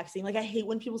ways of texting. Like I hate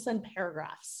when people send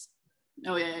paragraphs.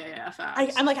 Oh yeah.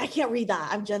 Facts. I'm like, I can't read that.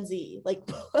 I'm Gen Z. Like,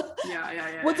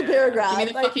 yeah. What's a paragraph? Give me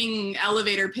the like, fucking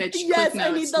elevator pitch. Yes,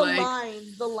 notes, I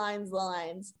need the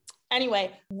lines.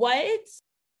 Anyway, what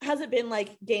has it been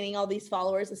like gaining all these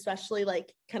followers, especially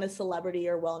like kind of celebrity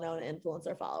or well-known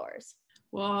influencer followers?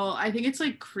 Well, I think it's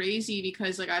like crazy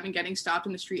because like I've been getting stopped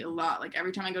in the street a lot. Like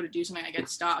every time I go to do something, I get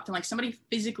stopped. And like somebody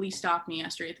physically stopped me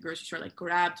yesterday at the grocery store, like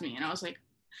grabbed me. And I was like,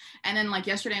 And then like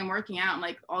yesterday I'm working out and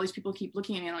like all these people keep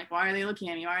looking at me and like, why are they looking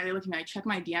at me? Why are they looking at me? I check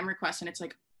my DM requests and it's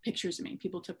like pictures of me.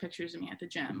 People took pictures of me at the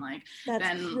gym. Like that's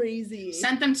then crazy.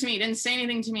 Sent them to me, didn't say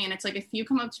anything to me. And it's like, if you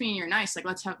come up to me and you're nice, like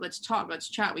let's talk, let's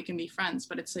chat, we can be friends.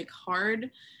 But it's like hard.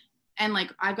 And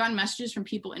like I've gotten messages from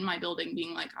people in my building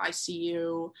being like, I see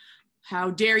you.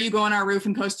 How dare you go on our roof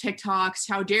and post TikToks?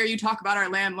 How dare you talk about our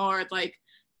landlord? Like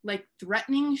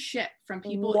threatening shit from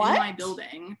people in my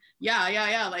building.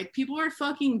 Yeah. Like people are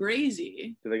fucking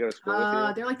crazy. Do they go to school with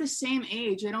you? They're like the same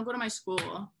age. They don't go to my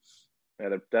school. Yeah,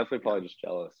 they're definitely probably just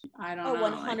jealous. I don't know.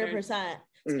 100%.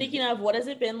 Speaking of, what has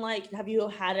it been like? Have you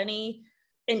had any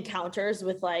encounters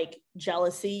with like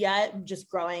jealousy yet, just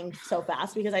growing so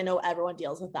fast? Because I know everyone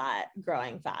deals with that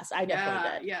growing fast. I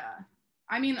definitely did. Yeah.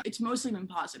 I mean, it's mostly been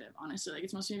positive, honestly. Like,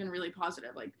 it's mostly been really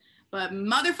positive. Like, but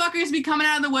motherfuckers be coming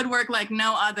out of the woodwork like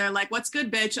no other. Like, what's good,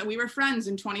 bitch? We were friends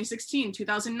in 2016,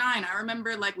 2009. I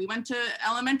remember, like, we went to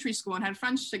elementary school and had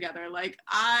friends together. Like,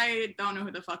 I don't know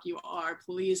who the fuck you are.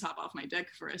 Please hop off my dick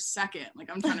for a second. Like,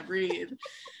 I'm trying to breathe.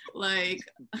 Like...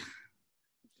 Do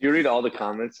you read all the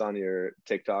comments on your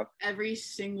TikTok? Every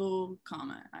single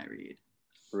comment I read.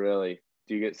 Really?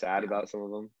 Do you get sad about some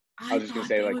of them? I was just gonna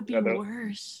say, like, would be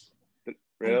worse.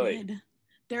 Really?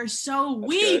 They're so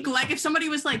weak. Good. Like if somebody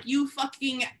was like, you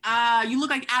fucking you look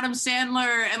like Adam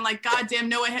Sandler and like goddamn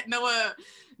Noah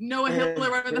Hill or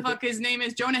whatever the fuck his name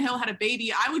is, Jonah Hill had a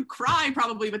baby, I would cry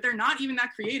probably, but they're not even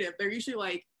that creative. They're usually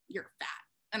like, you're fat.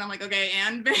 And I'm like, okay,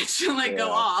 and bitch, like go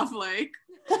off. Like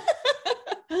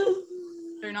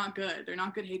they're not good. They're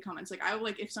not good hate comments. Like I would,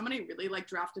 like if somebody really like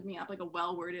drafted me up like a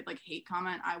well-worded like hate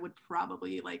comment, I would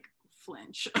probably like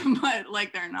flinch. But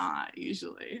like they're not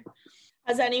usually.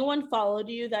 Has anyone followed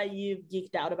you that you've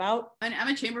geeked out about? And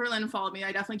Emma Chamberlain followed me.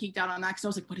 I definitely geeked out on that because I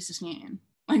was like, what does this mean?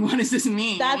 Like, what does this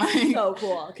mean? That's like, so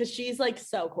cool because she's like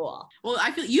so cool. Well,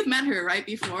 I feel you've met her, right,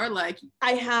 before? Like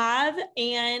I have,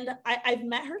 and I've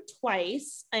met her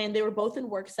twice and they were both in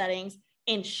work settings.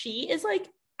 And she is like,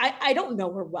 I don't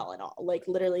know her well at all. Like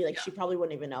literally, like she probably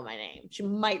wouldn't even know my name. She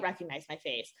might recognize my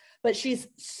face, but she's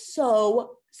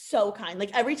so kind. Like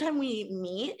every time we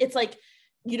meet, it's like,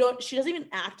 she doesn't even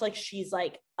act like she's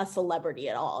like a celebrity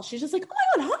at all. She's just like,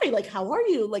 oh my God, hi, like, how are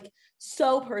you? Like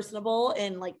so personable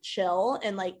and like chill.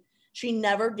 And like, she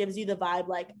never gives you the vibe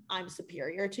like I'm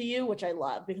superior to you, which I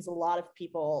love because a lot of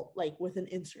people like with an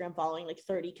Instagram following like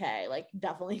 30K, like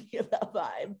definitely give that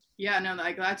vibe. Yeah, no,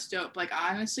 like that's dope. Like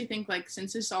I honestly think like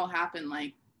since this all happened,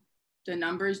 like the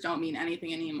numbers don't mean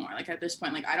anything anymore. Like at this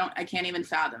point, like I can't even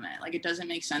fathom it. Like it doesn't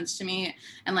make sense to me.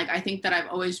 And like, I think that I've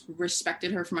always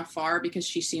respected her from afar because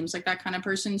she seems like that kind of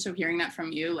person. So hearing that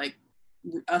from you, like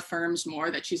affirms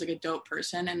more that she's like a dope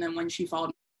person. And then when she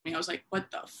followed me, I was like, what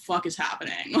the fuck is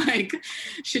happening? Like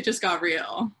shit just got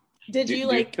real. Do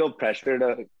you feel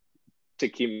pressure to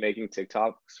keep making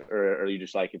TikToks or are you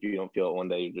just like, if you don't feel it one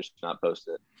day, you just not post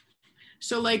it?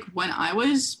 So like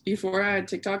before I had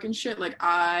TikTok and shit, like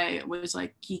I was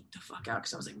like geeked the fuck out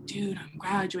because I was like, dude, I'm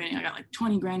graduating. I got like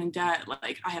 20 grand in debt.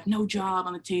 Like I have no job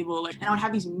on the table. Like, and I would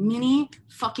have these mini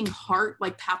fucking heart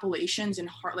like palpitations and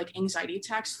heart like anxiety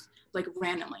attacks like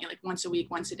randomly, like once a week,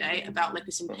 once a day about like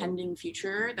this impending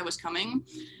future that was coming.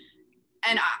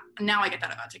 And now I get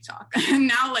that about TikTok. And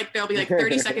now like there'll be like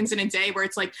 30 seconds in a day where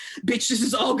it's like, bitch, this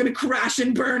is all gonna crash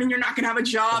and burn and you're not gonna have a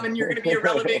job and you're gonna be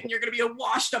irrelevant and you're gonna be a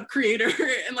washed up creator.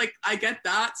 And like I get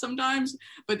that sometimes,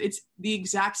 but it's the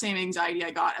exact same anxiety I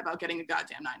got about getting a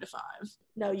goddamn 9 to 5.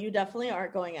 No, you definitely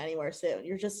aren't going anywhere soon.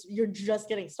 You're just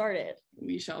getting started.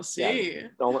 We shall see. Yeah,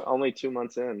 only 2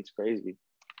 months in. It's crazy.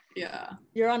 Yeah.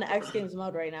 You're on X Games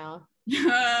mode right now.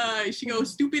 She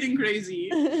goes stupid and crazy.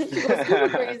 Super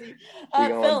crazy.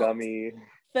 Phil, dummy.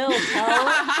 Phil,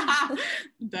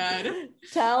 Dad.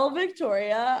 Tell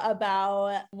Victoria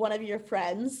about one of your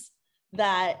friends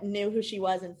that knew who she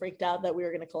was and freaked out that we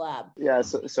were going to collab. Yeah,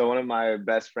 so one of my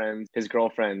best friends, his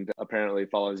girlfriend apparently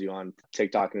follows you on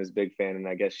TikTok and is a big fan. And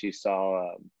I guess she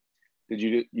saw,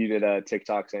 you did a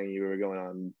TikTok saying you were going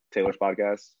on Taylor's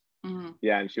podcast? Mm-hmm.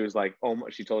 Yeah, and she was like,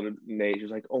 she told Nate, she was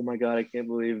like, oh my God, I can't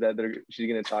believe that she's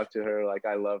gonna talk to her. Like,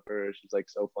 I love her. She's like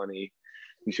so funny,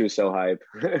 and she was so hype.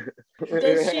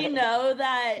 Does she know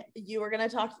that you were gonna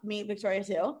meet Victoria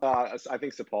too? I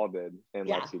think Sapal did and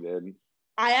Lexi did.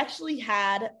 I actually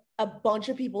had a bunch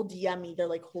of people DM me. They're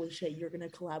like, holy shit, you're gonna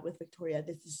collab with Victoria.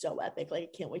 This is so epic. Like, I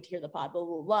can't wait to hear the pod. Blah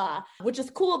blah blah. Which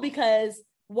is cool because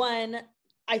one,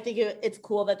 I think it's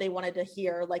cool that they wanted to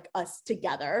hear like us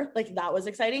together. Like that was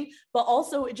exciting, but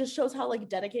also it just shows how like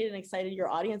dedicated and excited your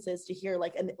audience is to hear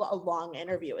like a long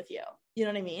interview with you. You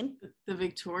know what I mean? The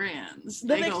Victorians. The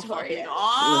they Victorians. Go fucking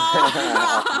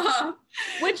off.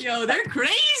 Which, yo, they're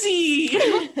crazy.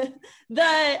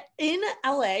 In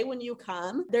LA, when you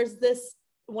come, there's this,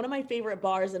 one of my favorite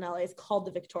bars in LA is called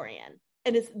the Victorian,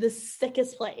 and it's the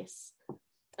sickest place.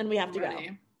 And we have to go.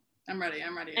 I'm ready.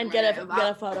 And get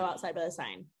a photo outside by the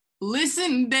sign.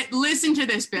 Listen to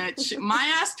this, bitch.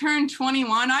 My ass turned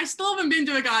 21. I still haven't been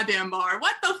to a goddamn bar.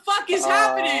 What the fuck is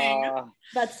happening?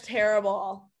 That's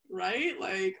terrible. Right?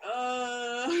 Like,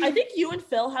 I think you and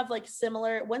Phil have like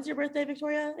similar. When's your birthday,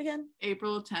 Victoria, again?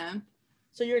 April 10th.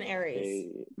 So you're an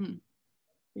Aries. Are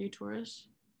you Taurus?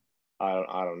 I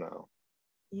don't know.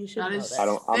 You should know this.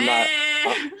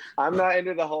 I'm not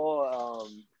into the whole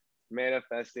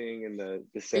manifesting and the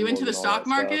you into the stock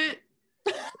market?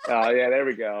 Oh yeah, there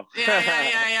we go.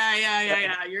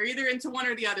 Yeah. You're either into one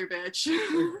or the other, bitch. You're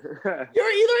either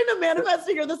into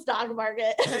manifesting or the stock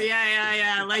market.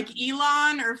 Yeah. Like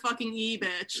Elon or fucking E,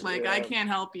 bitch. Like, I can't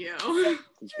help you.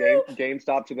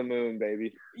 GameStop to the moon,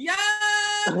 baby. Yeah.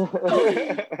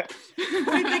 Wait,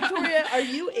 Victoria, are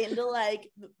you into like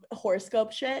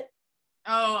horoscope shit?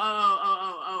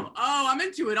 Oh, I'm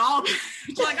into it all.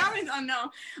 Like, no.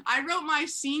 I wrote my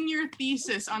senior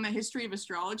thesis on the history of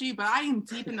astrology, but I am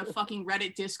deep in the fucking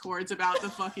Reddit discords about the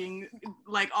fucking,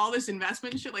 like, all this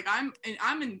investment shit. Like, I'm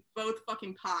in both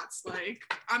fucking pots. Like,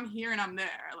 I'm here and I'm there.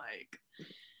 Like,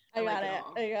 I got it.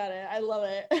 I love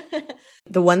it.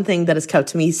 The one thing that has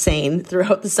kept me sane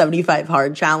throughout the 75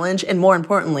 Hard Challenge, and more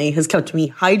importantly, has kept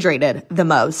me hydrated the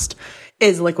most,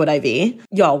 is Liquid IV.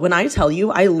 Y'all, when I tell you,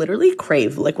 I literally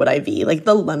crave Liquid IV. Like,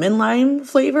 the lemon lime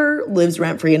flavor lives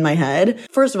rent-free in my head.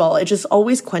 First of all, it just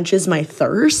always quenches my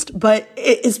thirst, but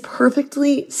it is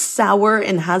perfectly sour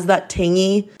and has that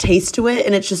tangy taste to it,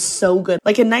 and it's just so good.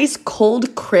 Like a nice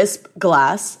cold, crisp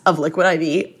glass of Liquid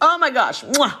IV. Oh my gosh.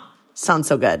 Mwah! Sounds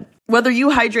so good. Whether you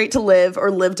hydrate to live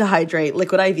or live to hydrate,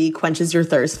 Liquid IV quenches your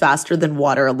thirst faster than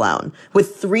water alone.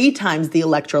 With 3 times the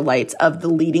electrolytes of the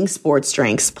leading sports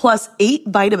drinks, plus 8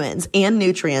 vitamins and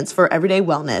nutrients for everyday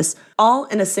wellness, all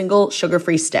in a single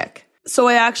sugar-free stick. So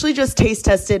I actually just taste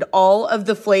tested all of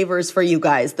the flavors for you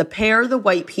guys. The pear, the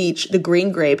white peach, the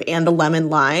green grape, and the lemon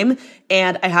lime.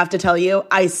 And I have to tell you,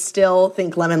 I still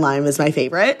think lemon lime is my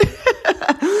favorite.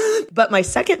 But my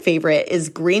second favorite is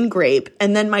green grape.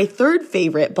 And then my third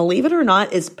favorite, believe it or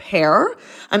not, is pear.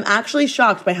 I'm actually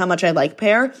shocked by how much I like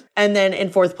pear. And then in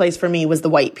fourth place for me was the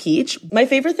white peach. My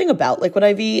favorite thing about Liquid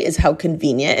IV is how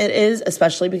convenient it is,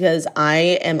 especially because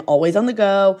I am always on the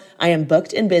go. I am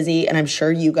booked and busy, and I'm sure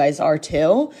you guys are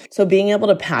too. So being able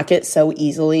to pack it so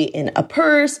easily in a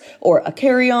purse or a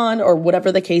carry-on or whatever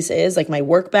the case is, like my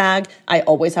work bag, I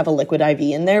always have a Liquid IV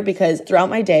in there because throughout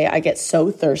my day, I get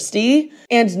so thirsty,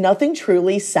 and nothing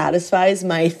truly satisfies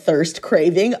my thirst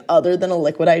craving other than a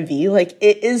Liquid IV. Like,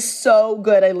 it is so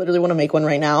good. I literally want to make one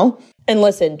right now. And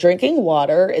listen, drinking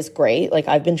water is great. Like,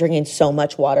 I've been drinking so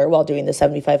much water while doing the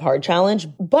 75 Hard Challenge,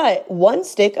 but 1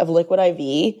 stick of Liquid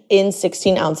IV in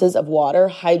 16 ounces of water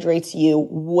hydrates you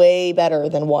way better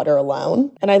than water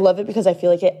alone. And I love it because I feel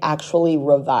like it actually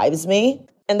revives me.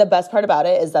 And the best part about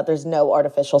it is that there's no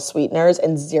artificial sweeteners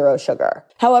and 0 sugar.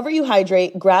 However you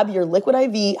hydrate, grab your Liquid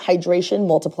IV Hydration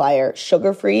Multiplier,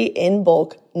 sugar-free in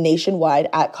bulk nationwide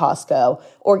at Costco,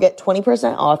 or get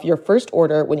 20% off your first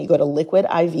order when you go to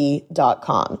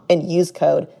liquidiv.com and use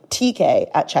code TK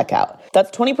at checkout.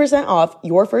 That's 20% off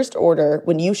your first order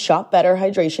when you shop Better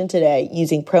Hydration today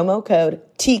using promo code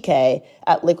TK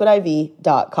at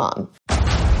liquidiv.com.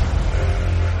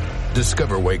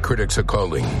 Discover why critics are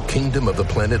calling Kingdom of the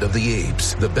Planet of the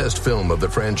Apes the best film of the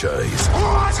franchise.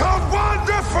 What a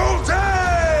wonderful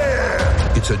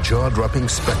day! It's a jaw-dropping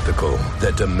spectacle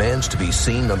that demands to be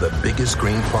seen on the biggest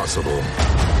screen possible.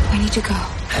 We need to go.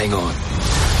 Hang on.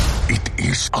 It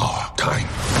is our time.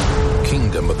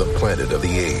 Kingdom of the Planet of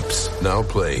the Apes. Now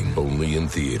playing only in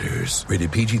theaters.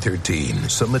 Rated PG-13.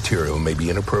 Some material may be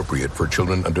inappropriate for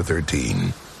children under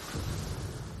 13.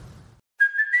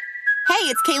 Hey,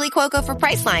 it's Kaylee Cuoco for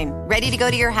Priceline. Ready to go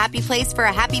to your happy place for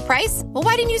a happy price? Well,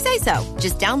 why didn't you say so?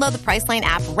 Just download the Priceline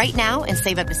app right now and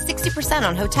save up to 60%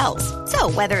 on hotels.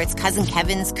 So whether it's Cousin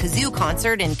Kevin's Kazoo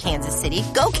Concert in Kansas City,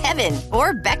 go Kevin,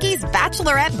 or Becky's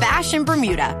Bachelorette Bash in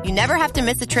Bermuda, you never have to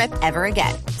miss a trip ever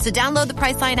again. So download the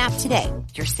Priceline app today.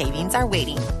 Your savings are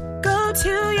waiting. Go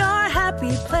to your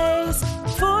happy place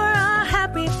for a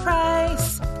happy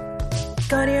price.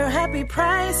 Go to your happy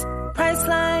price,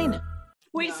 Priceline.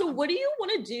 Wait, so what do you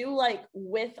want to do, like,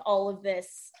 with all of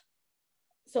this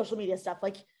social media stuff?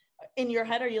 Like, in your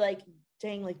head, are you like,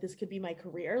 dang, like this could be my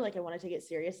career. Like I want to take it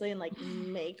seriously and like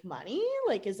make money.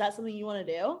 Like, is that something you want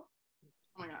to do?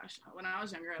 Oh my gosh, when I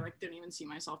was younger, I like didn't even see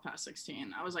myself past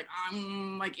 16. I was like,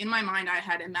 I'm like, in my mind, I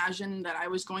had imagined that I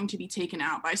was going to be taken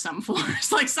out by some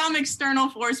force, like some external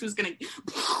force was gonna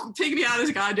take me out of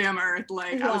this goddamn earth.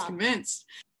 Like I was convinced.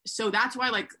 So that's why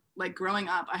like growing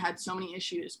up, I had so many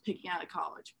issues picking out of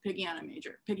college, picking out a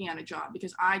major, picking out a job,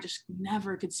 because I just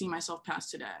never could see myself past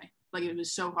today. Like it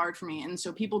was so hard for me. And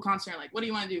so people constantly are like, what do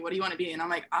you want to do? What do you want to be? And I'm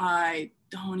like, I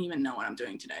don't even know what I'm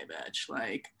doing today, bitch.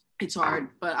 Like it's hard,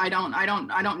 but I don't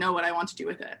know what I want to do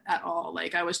with it at all.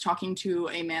 Like I was talking to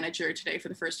a manager today for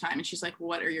the first time and she's like,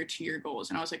 what are your 2-year goals?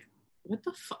 And I was like, what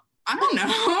the fuck? I don't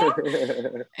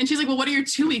know. And she's like, well, what are your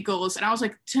 2-week goals? And I was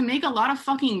like, to make a lot of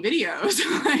fucking videos.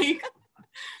 Like,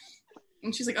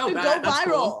 and she's like, oh, go viral.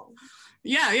 Cool.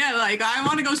 Yeah. Like I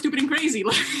want to go stupid and crazy.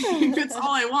 Like that's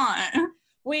all I want.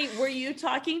 Wait, were you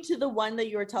talking to the one that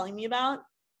you were telling me about?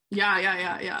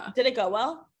 Yeah. Did it go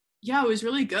well? Yeah, it was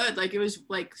really good. Like it was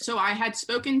like, so I had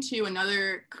spoken to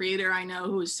another creator I know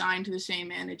who was signed to the same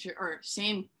manager or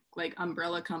same like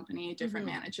umbrella company, different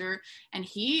manager, and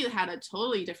he had a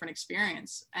totally different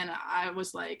experience. And I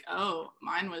was like, oh,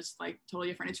 mine was like totally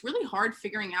different. It's really hard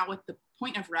figuring out what the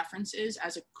point of reference is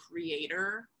as a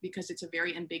creator, because it's a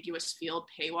very ambiguous field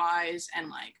pay wise and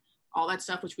like all that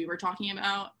stuff, which we were talking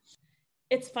about.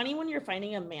 It's funny when you're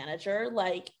finding a manager,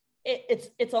 like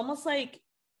it's almost like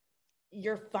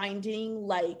you're finding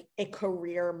like a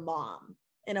career mom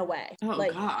in a way. Oh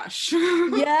like, gosh.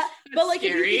 Yeah. But like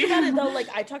scary. if you think about it though, like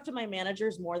I talk to my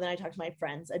managers more than I talk to my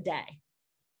friends a day.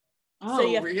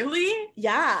 Oh, so really?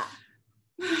 Yeah.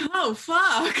 Oh,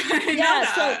 fuck.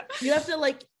 So you have to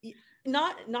like,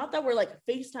 not that we're like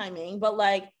FaceTiming, but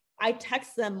like I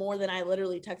text them more than I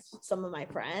literally text some of my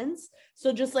friends.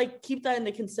 So just like keep that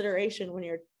into consideration when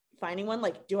you're finding one.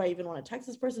 Like, do I even want to text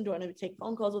this person? Do I want to take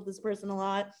phone calls with this person a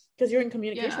lot? Because you're in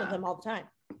communication with them all the time.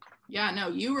 Yeah, no,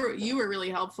 you were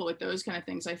really helpful with those kind of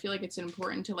things. I feel like it's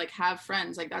important to like have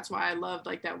friends. Like that's why I loved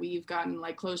like that we've gotten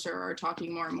like closer or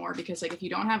talking more and more, because like if you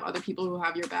don't have other people who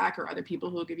have your back or other people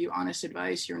who will give you honest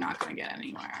advice, you're not going to get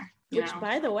anywhere. Which,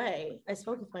 by the way, I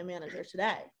spoke with my manager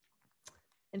today,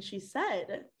 and she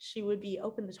said she would be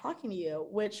open to talking to you,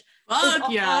 which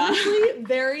honestly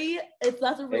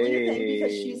that's a really good thing,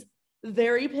 because she's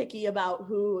very picky about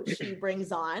who she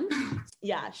brings on.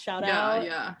 Shout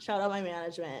out my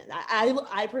management.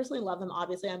 I personally love them.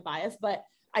 Obviously I'm biased, but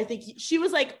I think she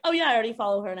was like, oh yeah, I already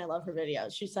follow her and I love her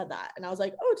videos. She said that, and I was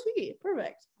like, oh T,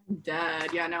 perfect.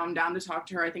 Dead. Yeah, no, I'm down to talk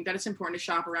to her. I think that it's important to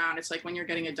shop around. It's like when you're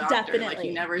getting a doctor, Definitely. like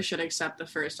you never should accept the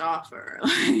first offer.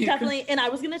 Definitely. And I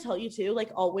was gonna tell you too,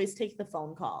 like always take the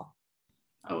phone call.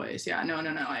 Always. Yeah, no,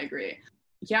 I agree.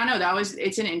 Yeah, no,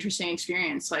 it's an interesting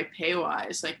experience, like pay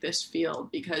wise, like this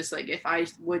field, because like if I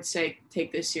would say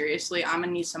take this seriously, I'm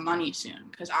gonna need some money soon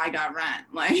because I got rent,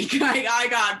 like I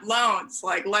got loans,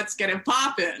 like let's get it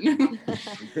popping.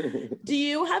 Do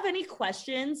you have any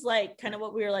questions, like kind of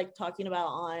what we were like talking about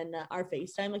on our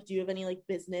FaceTime? Like, do you have any like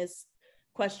business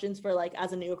questions for like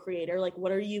as a new creator? Like,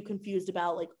 what are you confused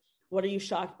about? Like, what are you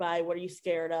shocked by? What are you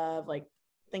scared of? Like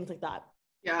things like that.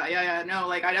 Yeah. No,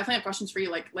 like I definitely have questions for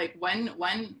you. Like when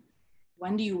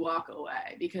do you walk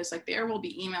away? Because like there will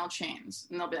be email chains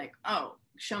and they'll be like, oh,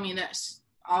 show me this,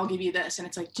 I'll give you this. And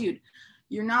it's like, dude,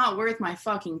 you're not worth my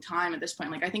fucking time at this point.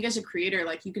 Like I think as a creator,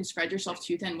 like you can spread yourself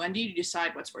too thin. When do you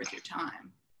decide what's worth your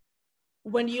time?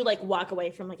 When do you like walk away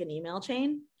from like an email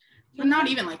chain? But not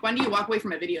even like, when do you walk away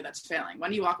from a video that's failing? When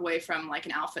do you walk away from like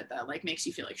an outfit that like makes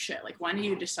you feel like shit? Like when do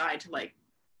you decide to like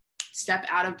step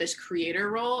out of this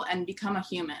creator role and become a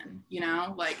human, you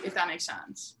know, like if that makes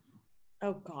sense?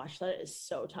 Oh gosh, that is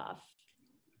so tough.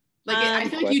 Like I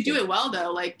feel like you do it well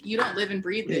though. Like you don't live and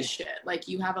breathe this shit. Like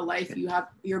you have a life, you have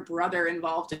your brother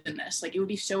involved in this. Like it would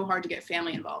be so hard to get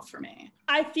family involved for me.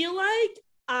 I feel like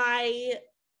I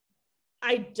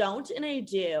don't and I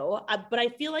do, but I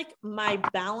feel like my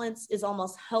balance is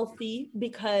almost healthy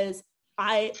because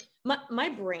my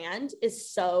brand is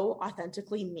so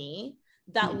authentically me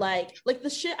that like the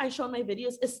shit I show in my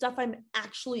videos is stuff I'm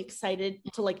actually excited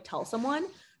to like tell someone.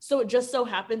 So it just so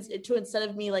happens to, instead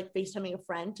of me like FaceTiming a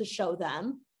friend to show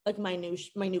them like my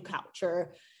new couch,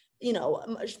 or, you know,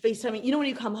 FaceTiming, you know, when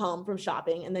you come home from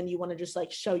shopping and then you want to just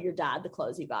like show your dad the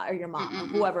clothes you got, or your mom, or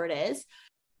whoever it is.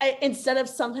 Instead of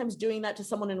sometimes doing that to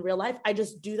someone in real life, I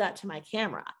just do that to my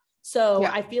camera. So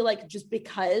I feel like just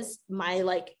because my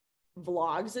like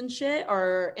vlogs and shit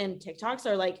and TikToks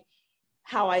are like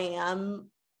how I am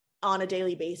on a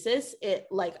daily basis, it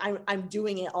like I'm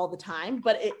doing it all the time,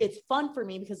 but it's fun for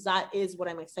me because that is what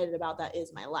I'm excited about. That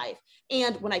is my life.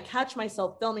 And when I catch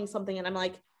myself filming something and I'm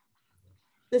like,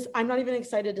 this, I'm not even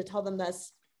excited to tell them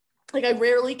this. Like, I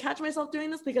rarely catch myself doing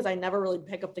this because I never really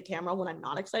pick up the camera when I'm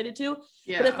not excited to.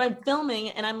 Yeah. But if I'm filming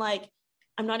and I'm like,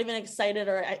 I'm not even excited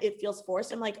or it feels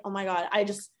forced, I'm like, oh my God,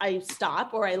 I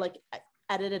stop or I like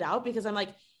edit it out because I'm like,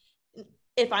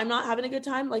 if I'm not having a good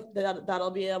time, like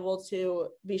that'll be able to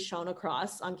be shown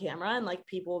across on camera and like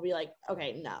people will be like,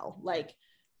 okay, no, like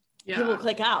people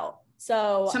click out.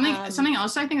 So something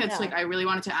else I think that's like I really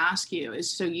wanted to ask you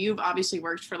is, so you've obviously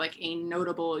worked for like a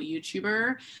notable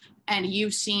YouTuber and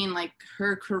you've seen like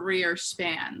her career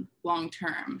span long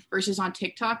term versus on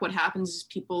TikTok. What happens is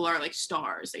people are like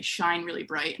stars, they shine really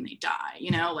bright and they die, you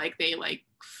know, like they like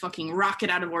fucking rocket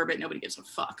out of orbit, nobody gives a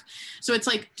fuck. So it's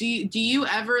like, do you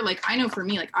ever, like, I know for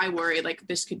me, like I worry like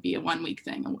this could be a 1 week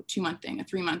thing, a 2 month thing, a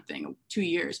 3 month thing, 2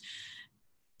 years.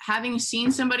 Having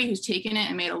seen somebody who's taken it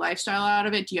and made a lifestyle out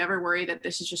of it, do you ever worry that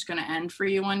this is just going to end for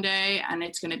you one day and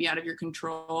it's going to be out of your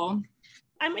control?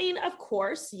 I mean, of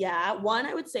course, yeah. One,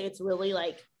 I would say it's really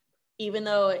like, even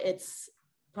though it's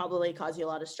probably cause you a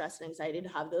lot of stress and anxiety to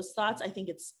have those thoughts, I think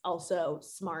it's also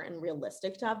smart and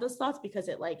realistic to have those thoughts because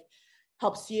it like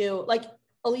helps you. Like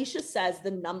Alicia says, the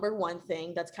number one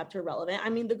thing that's kept her relevant. I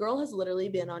mean, the girl has literally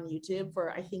been on YouTube for,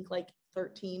 I think, like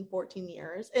 13, 14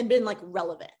 years and been like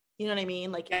relevant. You know what I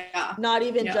mean? Like, not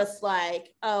even just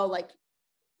like, oh,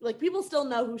 like people still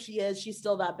know who she is. She's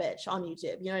still that bitch on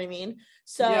YouTube. You know what I mean?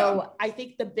 So I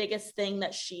think the biggest thing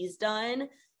that she's done,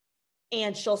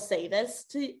 and she'll say this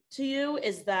to you,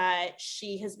 is that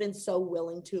she has been so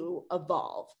willing to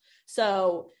evolve.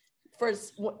 So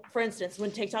for instance,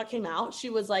 when TikTok came out, she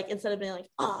was like, instead of being like,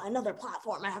 oh, another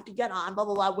platform I have to get on, blah,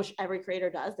 blah, blah, which every creator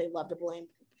does. They love to blame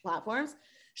platforms.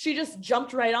 She just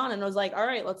jumped right on and was like, all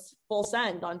right, let's full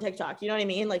send on TikTok. You know what I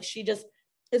mean? Like she just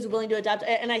is willing to adapt.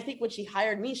 And I think when she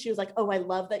hired me, she was like, oh, I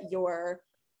love that you're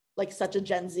like such a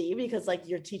Gen Z because like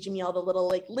you're teaching me all the little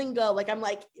like lingo. Like I'm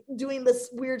like doing this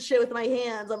weird shit with my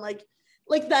hands. I'm like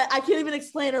that. I can't even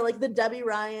explain her, like the Debbie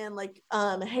Ryan, like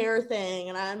hair thing.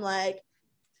 And I'm like,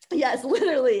 yes,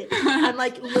 literally. I'm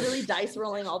like literally dice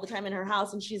rolling all the time in her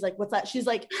house. And she's like, what's that? She's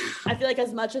like, I feel like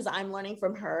as much as I'm learning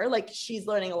from her, like she's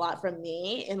learning a lot from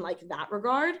me in like that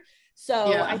regard.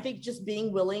 So I think just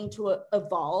being willing to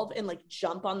evolve and like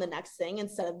jump on the next thing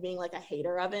instead of being like a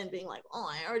hater of it and being like, oh,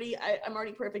 I'm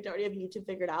already perfect. I already have YouTube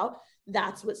figured out.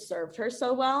 That's what served her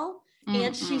so well. Mm-hmm.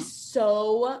 And she's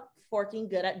so fucking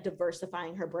good at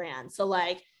diversifying her brand. So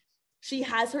like she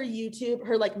has her YouTube,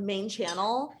 her like main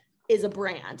channel is a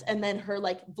brand. And then her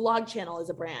like vlog channel is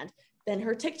a brand. Then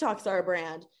her TikToks are a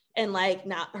brand. And like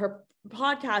now her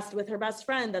podcast with her best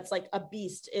friend, that's like a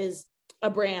beast, is a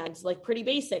brand, like Pretty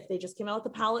Basic. They just came out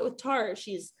with a palette with Tarte.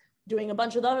 She's doing a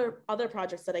bunch of other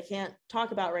projects that I can't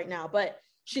talk about right now, but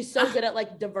she's so good at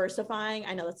like diversifying.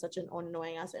 I know that's such an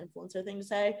annoying ass influencer thing to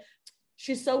say.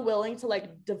 She's so willing to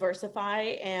like diversify,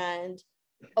 and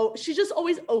she's just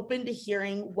always open to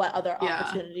hearing what other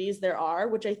opportunities there are,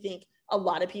 which I think a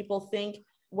lot of people think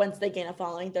once they gain a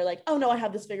following, they're like, oh no, I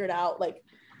have this figured out, like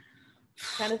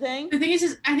kind of thing. The thing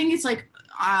is I think it's like,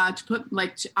 I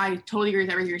totally agree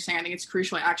with everything you're saying. I think it's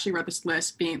crucial. I actually wrote this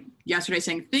list yesterday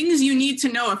saying things you need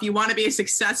to know if you want to be a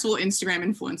successful Instagram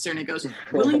influencer. And it goes,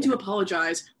 willing to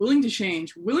apologize, willing to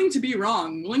change, willing to be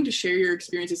wrong, willing to share your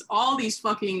experiences, all these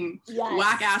fucking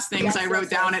whack ass things I wrote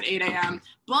down at 8 a.m.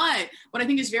 But what I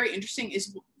think is very interesting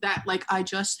is that like, I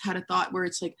just had a thought where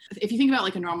it's like, if you think about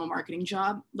like a normal marketing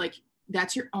job, like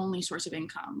that's your only source of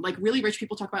income. Like really rich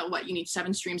people talk about what you need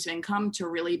 7 streams of income to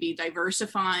really be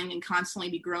diversifying and constantly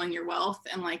be growing your wealth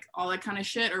and like all that kind of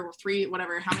shit, or 3,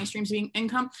 whatever, how many streams of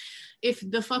income. If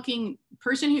the fucking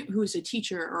person who's a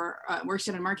teacher or works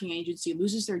at a marketing agency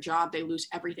loses their job, they lose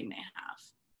everything they have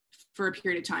for a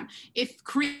period of time. If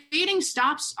creating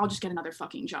stops, I'll just get another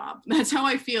fucking job. That's how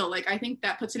I feel. Like, I think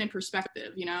that puts it in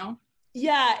perspective, you know?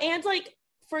 Yeah. And like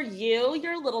for you,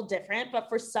 you're a little different, but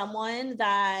for someone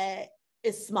that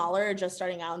is smaller, just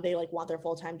starting out, and they like want their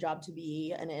full-time job to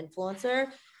be an influencer.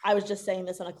 I was just saying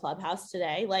this on a Clubhouse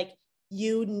today. Like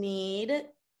you need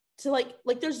to like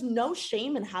there's no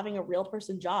shame in having a real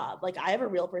person job. Like I have a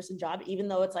real person job, even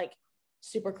though it's like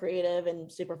super creative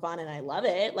and super fun and I love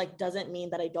it, like doesn't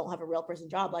mean that I don't have a real person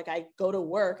job. Like I go to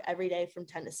work every day from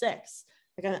 10 to 6.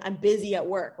 Like I'm busy at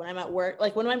work. When I'm at work,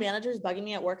 like when my manager is bugging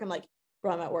me at work, I'm like,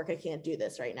 bro, I'm at work, I can't do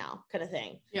this right now, kind of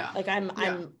thing. Yeah. Like I'm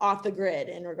off the grid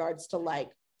in regards to like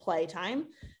playtime.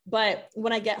 But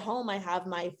when I get home, I have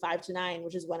my 5 to 9,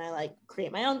 which is when I like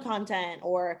create my own content,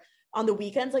 or on the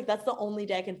weekends, like that's the only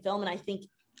day I can film. And I think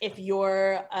if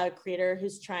you're a creator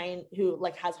who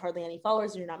like has hardly any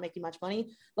followers and you're not making much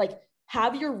money, like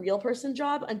have your real person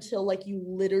job until like you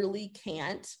literally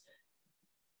can't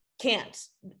can't.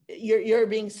 You're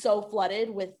being so flooded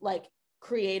with like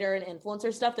creator and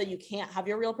influencer stuff that you can't have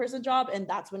your real person job, and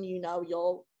that's when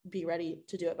you'll be ready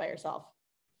to do it by yourself.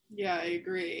 Yeah, I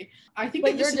agree. I think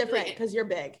but you're different because you're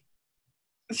big.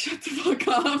 Shut the fuck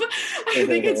up. I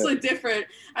think it's like different.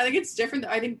 I think it's different.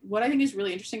 What I think is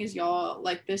really interesting is y'all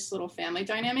like this little family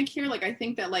dynamic here. Like I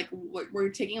think that like we're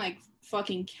taking like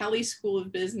fucking Kelly School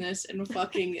of Business and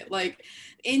fucking like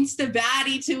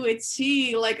Instabaddie to a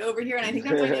T like over here, and I think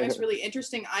that dynamic's really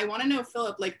interesting. I want to know,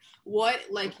 Philip, like what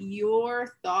like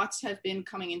your thoughts have been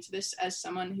coming into this as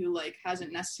someone who like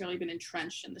hasn't necessarily been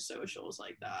entrenched in the socials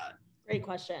like that. Great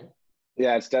question.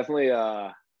 Yeah, it's definitely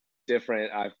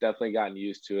different. I've definitely gotten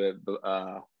used to it. But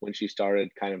when she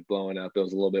started kind of blowing up, it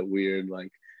was a little bit weird,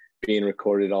 like being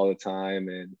recorded all the time.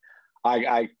 And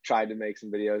I tried to make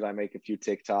some videos. I make a few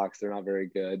TikToks. They're not very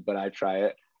good, but I try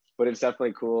it. But it's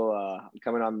definitely cool.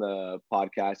 Coming on the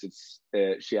podcast,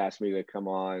 she asked me to come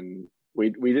on. We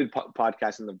did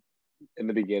podcasts in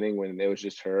the beginning when it was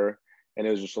just her, and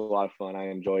it was just a lot of fun. I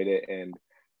enjoyed it, and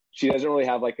she doesn't really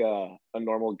have like a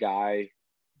normal guy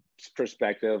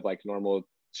perspective, like normal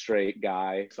straight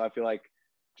guy. So I feel like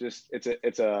just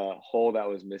it's a hole that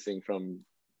was missing from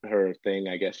her thing,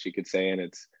 I guess you could say, and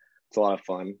it's a lot of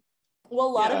fun. Well,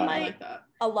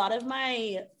 a lot of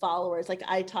my followers, like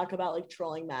I talk about like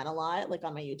trolling men a lot, like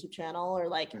on my YouTube channel, or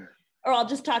like, or I'll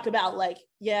just talk about like,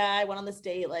 yeah, I went on this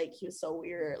date, like he was so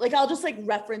weird. Like I'll just like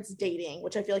reference dating,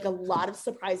 which I feel like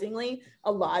surprisingly,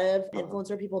 a lot of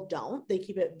influencer people don't. They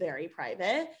keep it very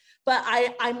private. But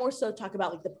I more so talk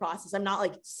about like the process. I'm not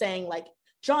like saying like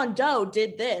John Doe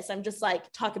did this. I'm just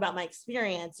like talk about my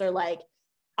experience, or like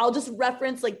I'll just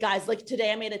reference like guys. Like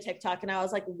today I made a TikTok and I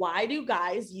was like, why do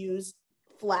guys use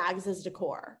flags as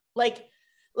decor? Like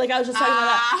I was just talking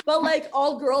about that, but like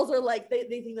all girls are like, they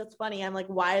think that's funny. I'm like,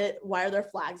 why are there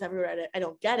flags everywhere? I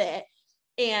don't get it.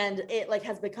 And it like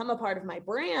has become a part of my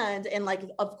brand. And like,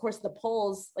 of course the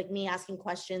polls, like me asking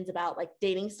questions about like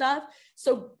dating stuff.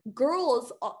 So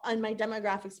girls on my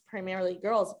demographics, primarily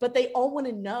girls, but they all want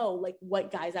to know like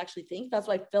what guys actually think. That's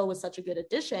why Phil was such a good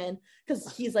addition,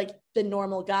 because he's like the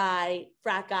normal guy,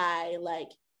 frat guy, like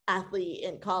athlete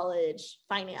in college,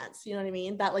 finance, you know what I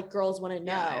mean? That like girls want to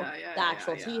know the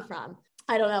actual tea from.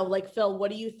 I don't know, like Phil, what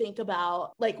do you think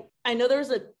about, like, I know there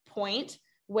was a point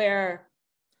where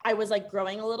I was like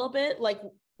growing a little bit. Like,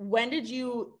 when did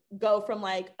you go from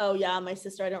like, oh yeah, my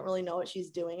sister, I don't really know what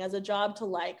she's doing as a job, to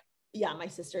like, yeah, my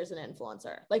sister's an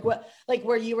influencer? Like what, like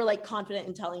where you were like confident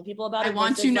in telling people about it? I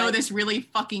want to know like, this really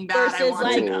fucking bad. I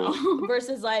want to know.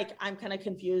 Versus like, I'm kind of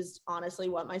confused, honestly,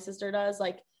 what my sister does.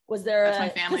 Like, was there That's my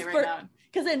family right now.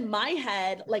 Because in my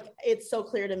head, like it's so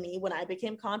clear to me when I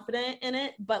became confident in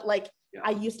it, but like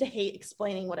I used to hate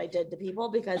explaining what I did to people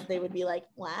because they would be like,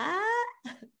 what?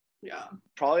 Yeah.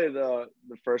 Probably the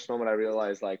first moment I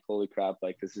realized like, holy crap,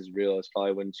 like this is real, is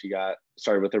probably when she got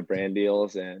started with her brand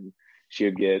deals, and she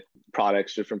would get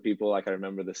products just from people. Like I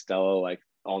remember the Stella, like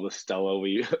all the Stella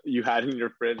you had in your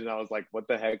fridge, and I was like, what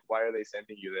the heck? Why are they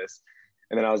sending you this?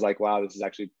 And then I was like, wow, this is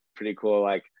actually pretty cool.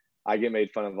 Like I get made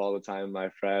fun of all the time. My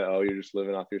friend, oh, you're just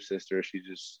living off your sister. She's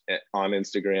just on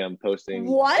Instagram posting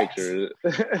pictures.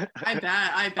 I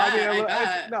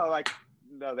bet.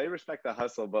 No, they respect the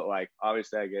hustle, but like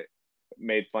obviously I get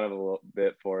made fun of a little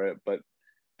bit for it, but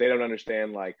they don't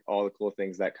understand like all the cool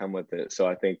things that come with it. So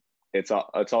I think it's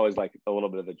always like a little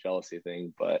bit of a jealousy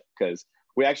thing, but because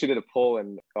we actually did a poll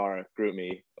in our group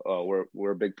me.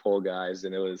 We're big poll guys,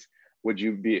 and it was, would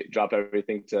you drop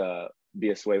everything to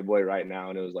be a sway boy right now?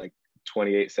 And it was like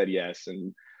 28 said yes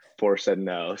and 4 said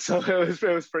no. So it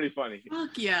was pretty funny.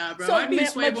 Fuck yeah, bro. So I'd be a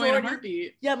sway boy in a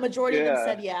heartbeat. Yeah, majority of them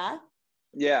said yeah.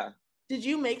 Yeah. Did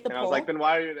you make the poll? I was like, then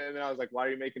why are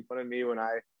you making fun of me when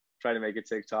I try to make a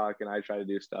TikTok and I try to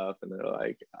do stuff? And they're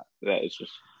like, it's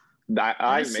just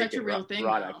I it's make such a real thing.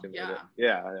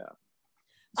 Yeah.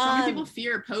 So many people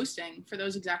fear posting for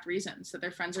those exact reasons, that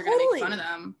their friends are going to make fun of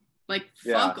them. Like,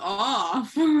 fuck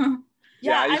off.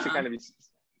 I used to kind of be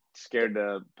scared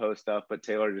to post stuff, but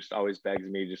Taylor just always begs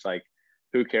me, just like,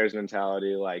 who cares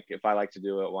mentality. Like, if I like to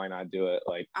do it, why not do it?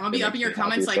 Like, I'm gonna be up in your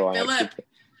comments like, Philip,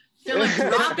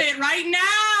 drop it right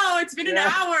now. It's been an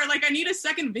hour. Like, I need a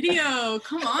second video.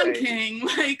 Come on, King.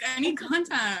 Like, I need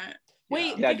content.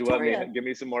 Wait, yeah, Victoria, give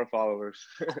me some more followers.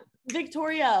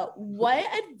 Victoria, what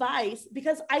advice?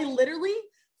 Because I literally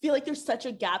feel like there's such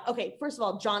a gap. Okay, first of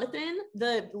all, Jonathan,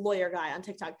 the lawyer guy on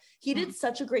TikTok, he did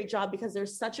such a great job, because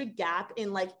there's such a gap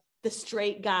in like the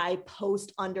straight guy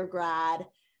post undergrad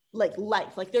like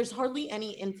life. Like there's hardly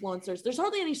any influencers. There's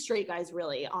hardly any straight guys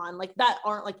really on like that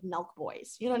aren't like Nelk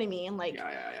boys. You know what I mean? Like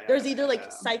there's either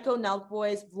like psycho Nelk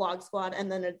boys, Vlog Squad,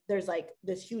 and then there's like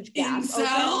this huge gap.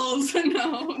 Incels.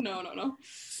 No.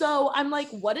 So I'm like,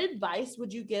 what advice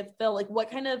would you give Phil? Like what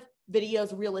kind of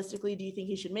videos realistically do you think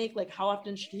he should make? Like how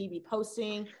often should he be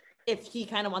posting? If he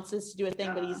kind of wants this to do a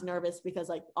thing, but he's nervous because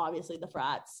like obviously the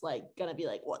frat's like gonna be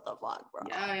like, what the fuck, bro?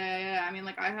 Yeah. I mean,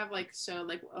 like I have like, so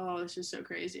like, oh, this is so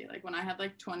crazy. Like when I had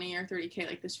like 20 or 30K,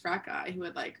 like this frat guy who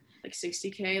had like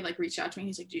 60K, like reached out to me.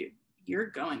 He's like, dude, you're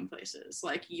going places.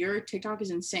 Like your TikTok is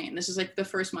insane. This is like the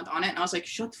first month on it. And I was like,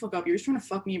 shut the fuck up. You're just trying to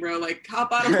fuck me, bro. Like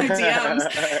hop out of my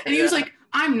DMs. And he was like,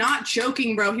 I'm not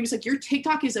joking, bro. He was like, your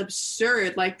TikTok is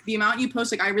absurd. Like the amount you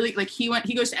post, like I really, like he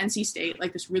goes to NC State,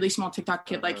 like this really small TikTok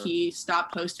kid. Like he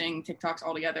stopped posting TikToks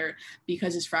altogether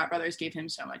because his frat brothers gave him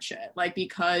so much shit. Like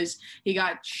because he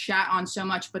got shat on so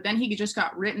much, but then he just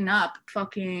got written up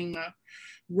fucking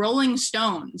Rolling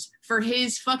Stones for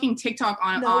his fucking TikTok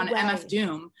on MF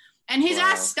Doom. And his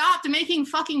ass stopped making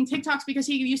fucking TikToks because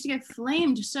he used to get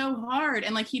flamed so hard,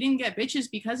 and like he didn't get bitches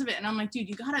because of it. And I'm like, dude,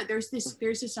 you gotta. There's this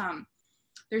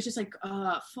like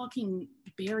fucking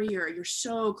barrier. You're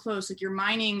so close, like you're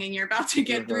mining and you're about to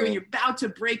get through, and you're about to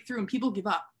break through, and people give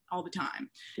up all the time.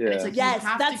 Yeah, and it's like yes,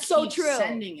 that's so true.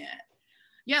 Sending it.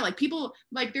 Yeah, like people,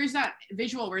 like there's that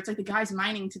visual where it's like the guy's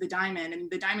mining to the diamond, and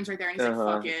the diamond's right there, and he's like,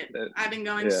 fuck it, I've been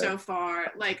going so far.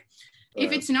 Like,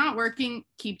 if it's not working,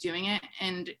 keep doing it,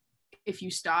 and if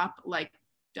you stop, like,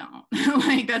 don't.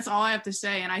 Like, that's all I have to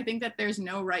say. And I think that there's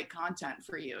no right content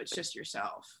for you. It's just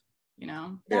yourself, you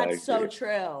know? That's so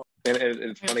true. And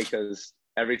it's funny because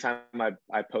every time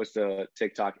I post a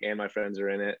TikTok and my friends are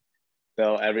in it,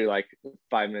 they'll every like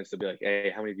 5 minutes they'll be like,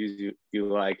 hey, how many views you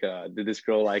like? Did this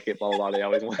girl like it? Blah, blah, blah. They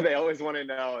always want to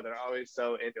know. They're always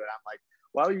so into it. I'm like,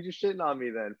 why were you just shitting on me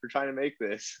then for trying to make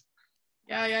this?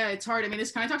 Yeah, it's hard. I mean,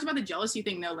 this kind of talks about the jealousy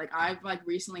thing though. Like I've like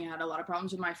recently had a lot of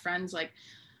problems with my friends. Like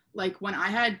when I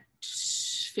had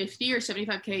 50 or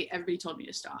 75K, everybody told me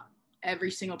to stop.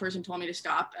 Every single person told me to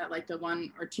stop at like the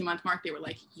 1 or 2 month mark. They were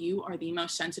like, you are the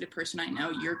most sensitive person I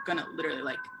know. You're gonna literally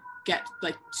like get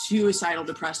like suicidal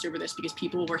depressed over this because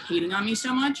people were hating on me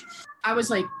so much. I was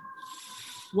like,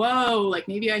 whoa, like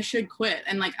maybe I should quit.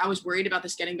 And like I was worried about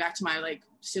this getting back to my like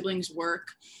siblings' work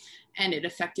and it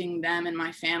affecting them and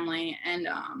my family. And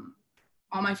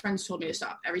all my friends told me to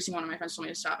stop. Every single one of my friends told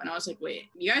me to stop. And I was like, wait,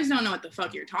 you guys don't know what the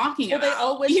fuck you're talking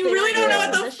about. You really don't know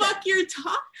what the fuck you're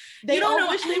talking. You don't know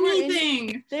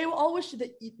anything. They all wish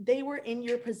that they were in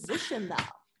your position though.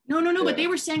 No, but they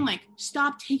were saying like,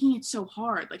 stop taking it so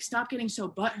hard. Like, stop getting so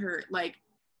butthurt. Like,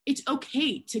 it's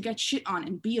okay to get shit on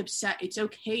and be upset. It's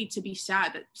okay to be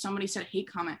sad that somebody said a hate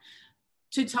comment.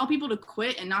 To tell people to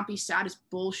quit and not be sad is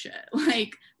bullshit.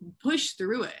 Like, push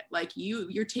through it. Like,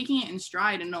 you're taking it in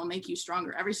stride and it'll make you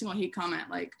stronger. Every single hate comment,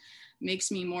 like, makes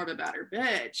me more of a better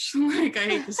bitch. Like, I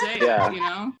hate to say it, you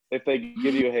know? If they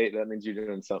give you hate, that means you're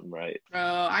doing something right.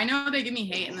 Bro, I know they give me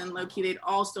hate and then low-key, they'd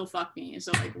all still fuck me.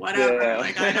 So, like, whatever. Yeah.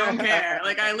 Like, I don't care.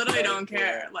 Like, I literally don't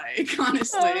care. Like,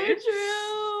 honestly. So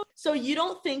true. So you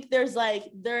don't think there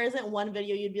isn't one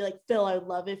video you'd be like, Phil, I would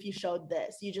love if you showed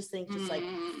this. You just think just like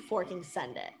forking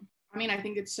send it. I mean, I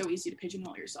think it's so easy to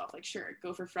pigeonhole yourself. Like, sure,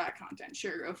 go for frat content.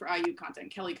 Sure, go for IU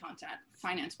content, Kelly content,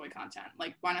 finance boy content.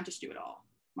 Like, why not just do it all?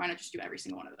 Why not just do every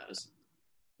single one of those?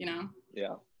 You know?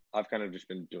 Yeah. I've kind of just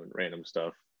been doing random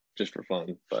stuff just for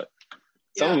fun, but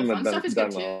some of them have stuff is good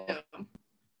too.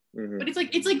 Mm-hmm. But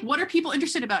it's like, what are people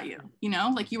interested about you? You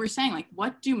know, like you were saying, like,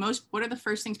 what are the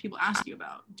first things people ask you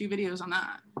about? Do videos on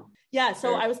that. Yeah.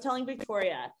 So I was telling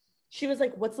Victoria, she was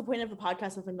like, what's the point of a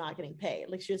podcast if I'm not getting paid?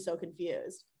 Like, she was so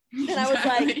confused. And I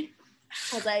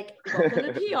was like, welcome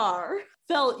to PR.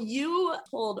 Phil, you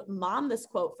told mom this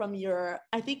quote from your,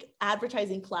 I think,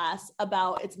 advertising class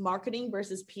about it's marketing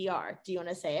versus PR. Do you want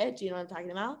to say it? Do you know what I'm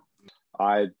talking about?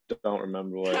 I don't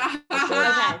remember what.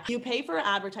 Okay. You pay for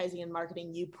advertising and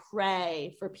marketing. You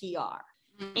pray for PR.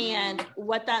 And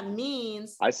what that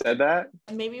means. I said that?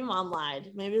 Maybe mom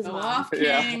lied. Maybe it was go mom. Off,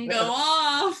 King. Go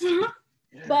off.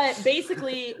 But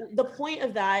basically, the point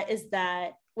of that is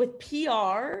that with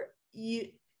PR,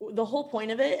 the whole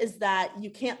point of it is that you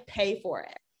can't pay for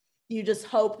it. You just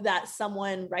hope that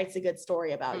someone writes a good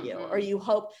story about you, or you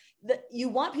hope that you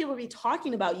want people to be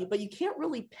talking about you, but you can't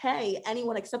really pay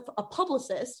anyone except for a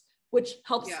publicist, which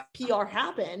helps PR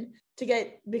happen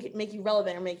to make you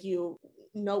relevant or make you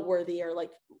noteworthy or like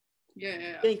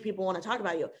make people want to talk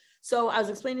about you. So I was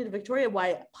explaining to Victoria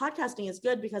why podcasting is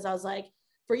good, because I was like,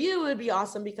 for you, it would be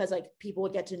awesome because like people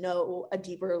would get to know a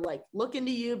deeper like look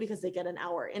into you because they get an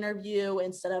hour interview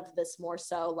instead of this more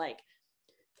so like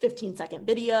 15-second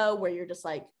video where you're just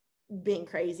like being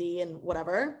crazy and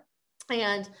whatever.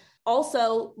 And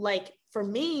also, like, for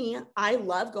me, I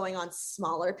love going on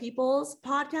smaller people's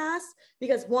podcasts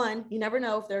because one, you never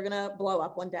know if they're going to blow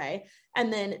up one day.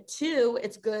 And then two,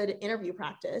 it's good interview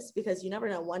practice because you never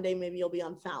know. One day, maybe you'll be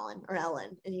on Fallon or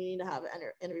Ellen and you need to have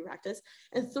interview practice.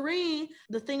 And three,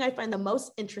 the thing I find the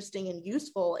most interesting and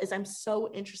useful is I'm so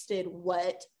interested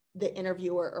what the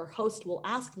interviewer or host will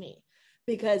ask me,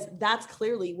 because that's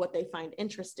clearly what they find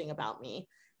interesting about me.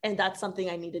 And that's something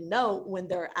I need to know when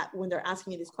they're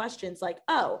asking me these questions, like,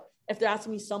 oh, if they're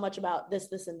asking me so much about this,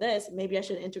 this, and this, maybe I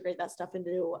should integrate that stuff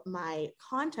into my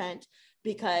content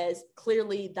because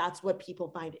clearly that's what people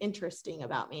find interesting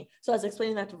about me. So I was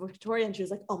explaining that to Victoria and she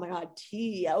was like, oh my God,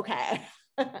 tea, okay.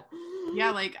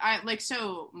 Yeah,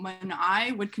 so when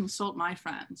I would consult my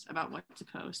friends about what to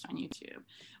post on YouTube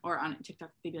or on TikTok,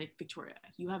 they'd be like, Victoria,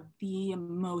 you have the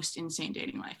most insane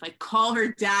dating life. Like, call her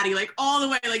daddy, like, all the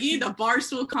way. Like, you need the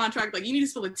Barstool contract. Like, you need to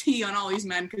spill the tea on all these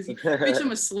men because bitch,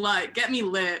 I'm a slut. Get me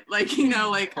lit. Like, you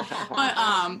know, like,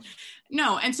 but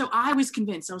no. And so I was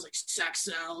convinced. I was like, sex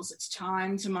sells. It's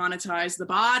time to monetize the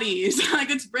bodies. Like,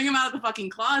 let's bring them out of the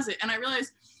fucking closet. And I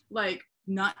realized, like,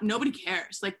 nobody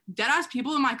cares. Like, dead ass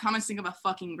people in my comments think of a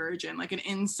fucking virgin, like an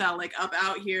incel, like up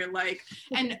out here, like.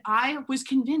 And I was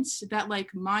convinced that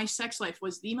like my sex life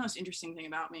was the most interesting thing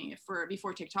about me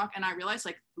before TikTok. And I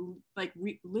realized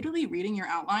literally reading your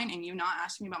outline and you not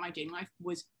asking me about my dating life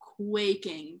was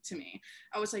quaking to me.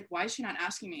 I was like, why is she not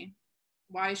asking me?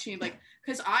 Why is she like,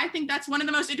 because I think that's one of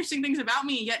the most interesting things about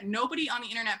me, yet nobody on the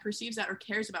internet perceives that or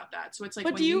cares about that. So it's like,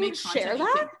 but do you make share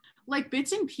that? Like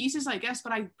bits and pieces, I guess,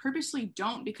 but I purposely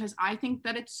don't because I think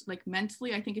that it's like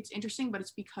mentally, I think it's interesting, but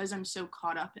it's because I'm so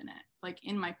caught up in it, like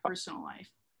in my personal life.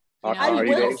 Are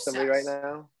you dating somebody right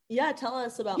now? Yeah, tell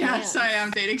us about Yes, I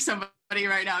am dating somebody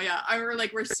right now. Yeah,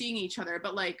 we're seeing each other,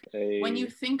 but like when you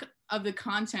think of the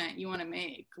content you want to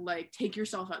make, like take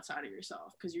yourself outside of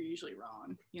yourself because you're usually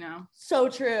wrong, you know? So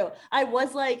true. I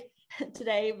was like,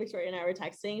 today, Victoria and I were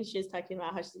texting. She was talking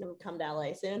about how she's going to come to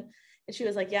LA soon. And she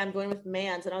was like, yeah, I'm going with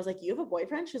Mans. And I was like, you have a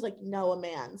boyfriend? She was like, no, a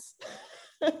Mans.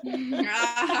 Why do you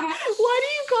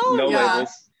call him? Yeah.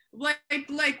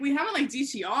 Like we haven't like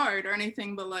DTR'd or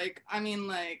anything, but like, I mean,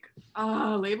 like,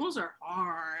 labels are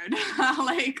hard.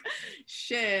 Like,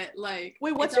 shit. Like,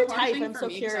 wait, what's your type? I'm so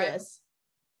curious.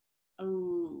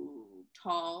 Oh,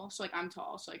 tall. So like, I'm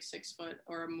tall. So like 6 foot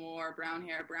or more, brown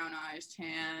hair, brown eyes,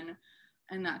 tan.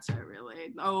 And that's it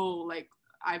really. Oh, like,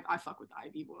 I fuck with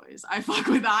Ivy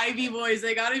boys.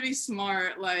 They gotta be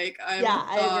smart. Like, I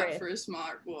thought for a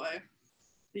smart boy.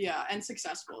 Yeah, and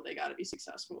successful. They gotta be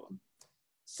successful.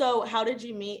 So how did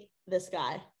you meet this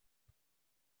guy?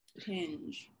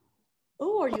 Hinge.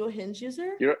 Oh, are you a Hinge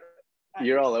user?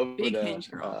 You're all over big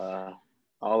Hinge girl.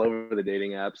 All over the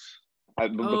dating apps.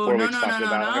 No.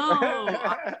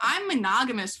 I'm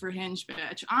monogamous for Hinge,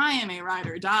 bitch. I am a ride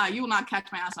or die. You will not catch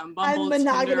my ass on Bumble,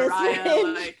 Tinder,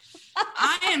 Raya. Like,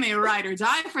 I am a ride or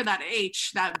die for that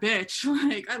H, that bitch.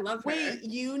 Like, I love her. Wait,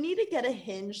 you need to get a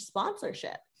Hinge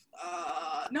sponsorship.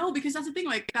 No, because that's the thing.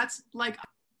 Like,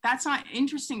 that's not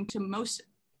interesting to most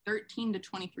 13 to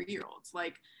 23-year-olds.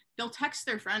 Like, they'll text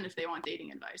their friend if they want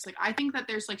dating advice. Like, I think that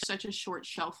there's like such a short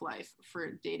shelf life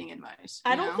for dating advice.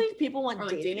 I don't think people want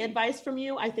dating advice from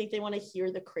you. I think they want to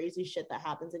hear the crazy shit that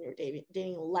happens in your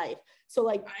dating life. So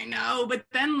like, I know, but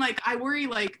then like, I worry,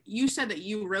 like you said that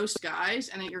you roast guys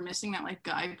and that you're missing that like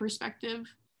guy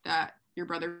perspective that your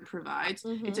brother provides.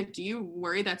 Mm-hmm. It's like, do you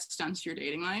worry that stunts your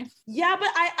dating life? Yeah, but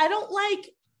I don't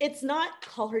like, it's not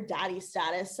call her daddy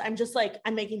status. I'm just like,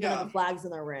 I'm making fun of the flags in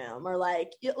the room or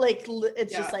like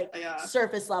it's just like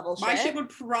surface level shit. My shit would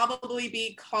probably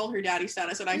be call her daddy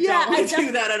status, and I don't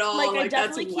do that at all. Like I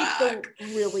definitely keep the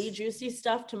really juicy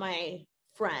stuff to my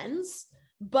friends.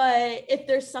 But if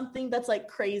there's something that's like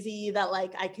crazy that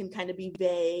like I can kind of be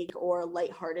vague or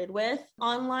lighthearted with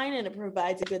online and it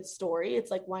provides a good story, it's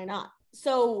like, why not?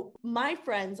 So my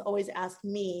friends always ask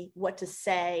me what to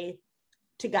say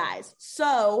to guys.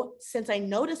 So since I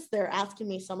noticed they're asking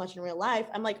me so much in real life,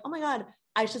 I'm like, oh my God,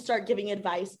 I should start giving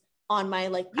advice on my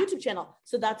like YouTube channel.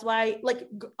 So that's why like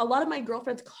a lot of my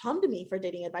girlfriends come to me for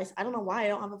dating advice. I don't know why I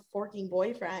don't have a forking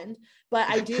boyfriend, but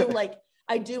I do like,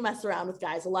 I do mess around with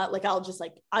guys a lot. Like I'll just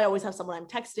like, I always have someone I'm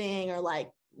texting or like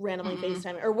randomly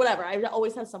FaceTime or whatever. I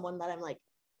always have someone that I'm like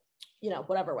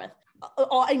whatever with.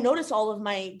 I noticed all of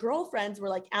my girlfriends were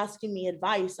like asking me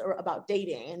advice or about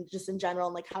dating and just in general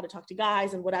and like how to talk to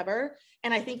guys and whatever.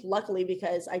 And I think luckily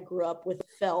because I grew up with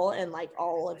Phil and like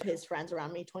all of his friends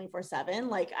around me 24/7,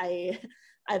 like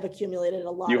I've accumulated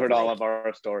a lot. You heard of, all like, of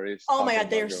our stories. Oh my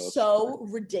God, they're so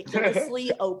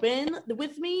ridiculously open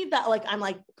with me that like, I'm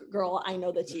like, girl, I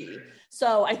know the tea.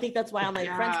 So I think that's why I'm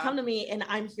like, friends come to me and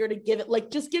I'm here to give it, like,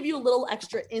 just give you a little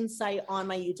extra insight on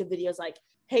my YouTube videos. Like,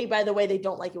 hey, by the way, they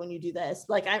don't like it when you do this.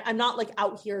 Like, I'm not like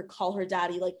out here, call her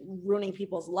daddy, like ruining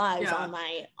people's lives on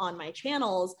my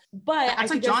channels. But that's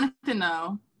like Jonathan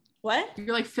though. What?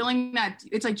 You're like filling that,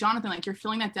 it's like Jonathan, like you're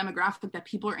filling that demographic that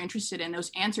people are interested in, those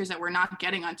answers that we're not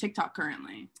getting on TikTok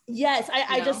currently. Yes,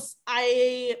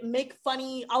 I'll make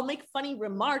funny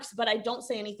remarks, but I don't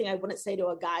say anything I wouldn't say to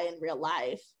a guy in real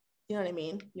life. You know what I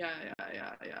mean? Yeah.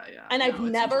 And I've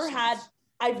never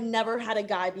had a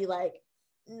guy be like,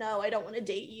 no, I don't want to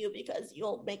date you because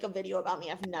you'll make a video about me.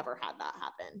 I've never had that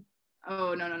happen.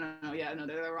 Oh, no. Yeah, no,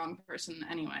 they're the wrong person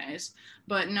anyways.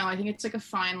 But no, I think it's like a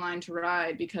fine line to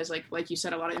ride because like you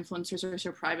said, a lot of influencers are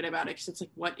so private about it because it's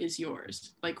like, what is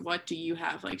yours? Like, what do you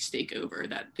have like stake over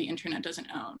that the internet doesn't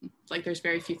own? Like, there's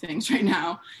very few things right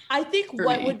now. I think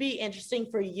what would be interesting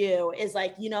for you is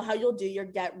like, you know how you'll do your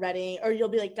get ready or you'll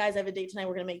be like, guys, I have a date tonight.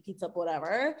 We're going to make pizza,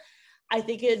 whatever. I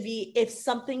think it'd be if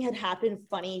something had happened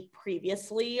funny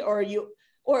previously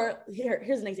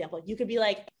here's an example. You could be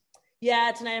like,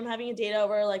 yeah, tonight I'm having a date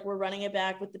over, like we're running it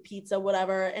back with the pizza,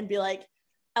 whatever, and be like,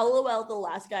 LOL, the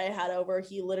last guy I had over,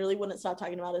 he literally wouldn't stop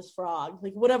talking about his frog.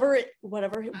 Like whatever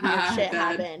weird shit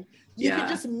happened. You could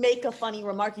just make a funny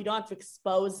remark. You don't have to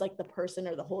expose like the person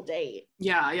or the whole date.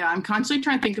 Yeah. I'm constantly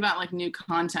trying to think about like new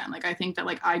content. Like I think that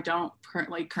like I don't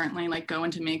currently like go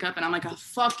into makeup and I'm like a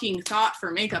fucking thought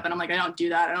for makeup. And I'm like, I don't do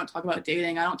that. I don't talk about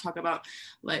dating. I don't talk about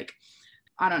like,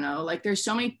 I don't know, like there's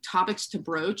so many topics to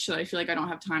broach that I feel like I don't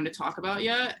have time to talk about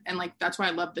yet. And like, that's why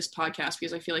I love this podcast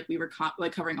because I feel like we were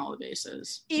like covering all the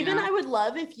bases. Even I would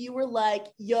love if you were like,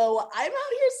 yo, I'm out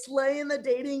here slaying the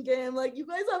dating game. Like you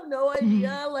guys have no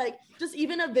idea. Like just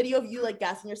even a video of you like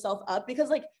gassing yourself up because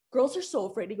like girls are so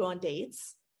afraid to go on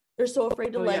dates. They're so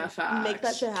afraid to make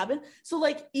that shit happen. So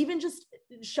like even just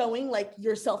showing like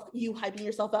yourself, you hyping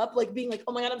yourself up, like being like,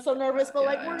 oh my God, I'm so nervous, but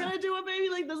we're going to do it, baby.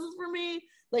 Like this is for me.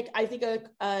 Like, I think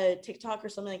a TikTok or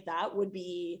something like that would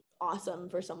be awesome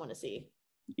for someone to see.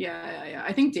 Yeah.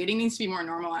 I think dating needs to be more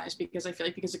normalized because I feel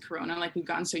like because of Corona, like we've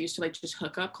gotten so used to like just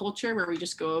hookup culture where we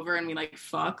just go over and we like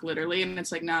fuck literally. And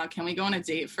it's like, now can we go on a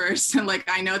date first? And like,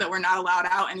 I know that we're not allowed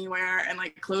out anywhere and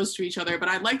like close to each other, but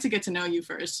I'd like to get to know you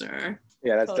first, sir.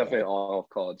 Yeah, that's definitely all of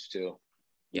college too.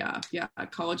 Yeah.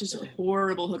 College is a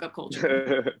horrible hookup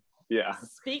culture. Yeah.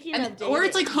 Speaking of dating. Or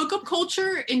it's like hookup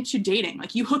culture into dating.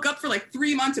 Like you hook up for like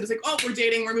 3 months and it's like, oh, we're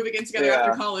dating, we're moving in together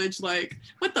after college. Like,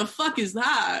 what the fuck is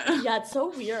that? Yeah, it's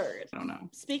so weird. I don't know.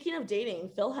 Speaking of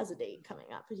dating, Phil has a date coming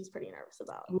up that he's pretty nervous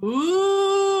about.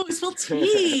 Ooh, spill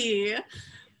tea.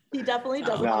 He definitely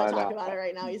doesn't want to talk about it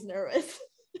right now. He's nervous.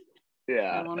 Yeah.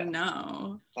 I want to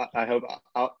know. I hope,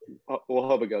 we'll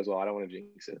hope it goes well. I don't want to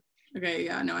jinx it. Okay,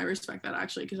 yeah, no, I respect that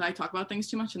actually because I talk about things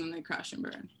too much and then they crash and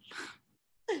burn.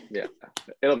 Yeah,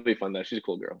 it'll be fun though. She's a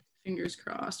cool girl. Fingers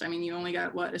crossed. I mean, you only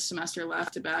got a semester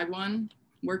left to bag one.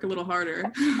 Work a little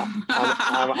harder.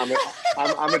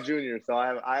 I'm a junior, so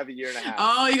I have a year and a half.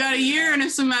 Oh, you got a year and a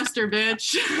semester,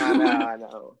 bitch. I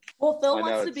know. Well, Phil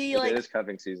wants to be like. It is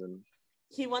cuffing season.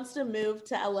 He wants to move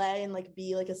to LA and like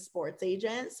be like a sports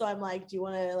agent. So I'm like, do you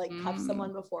want to like cuff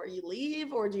someone before you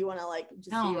leave, or do you want to like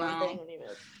just do your own thing when you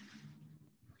move?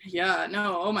 Yeah,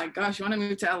 no, oh my gosh, you want to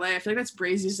move to LA? I feel like that's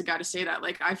brazy as a guy to say that.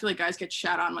 Like, I feel like guys get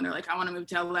shat on when they're like, I want to move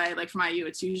to LA. Like, for IU,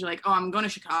 it's usually like, oh, I'm going to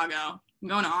Chicago. I'm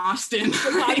going to Austin.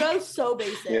 Chicago's so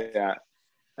basic. Yeah,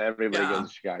 everybody goes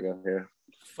to Chicago here.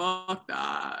 Fuck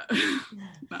that.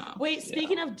 No. Wait,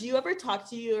 speaking of, do you ever talk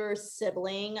to your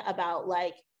sibling about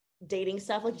like dating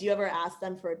stuff? Like, do you ever ask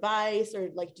them for advice, or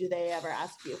like do they ever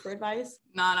ask you for advice?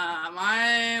 Nah,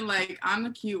 I'm the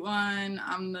cute one.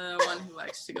 I'm the one who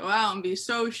likes to go out and be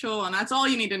social, and that's all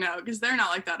you need to know because they're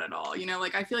not like that at all. You know,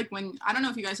 like I feel like I don't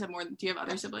know if you guys have do you have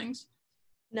other siblings?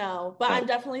 No, but I'm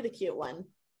definitely the cute one.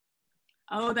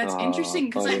 Oh, that's interesting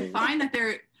because I find that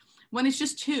when it's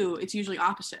just two, it's usually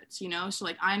opposites, you know? So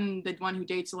like I'm the one who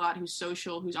dates a lot, who's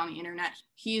social, who's on the internet.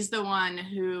 He's the one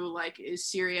who like is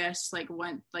serious, like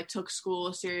took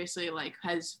school seriously, like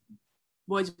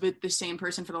was with the same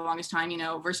person for the longest time, you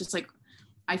know, versus like,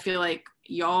 I feel like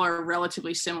y'all are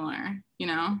relatively similar, you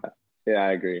know? Yeah,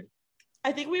 I agree.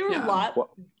 I think we were a lot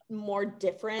more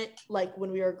different, like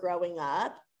when we were growing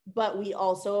up, but we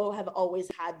also have always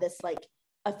had this like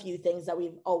a few things that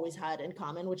we've always had in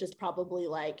common, which is probably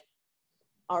like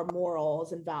our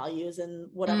morals and values and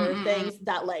whatever things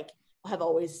that like have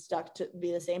always stuck to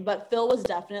be the same. But Phil was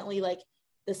definitely like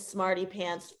the smarty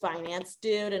pants finance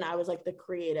dude, and I was like the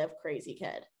creative crazy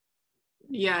kid.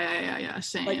 Yeah.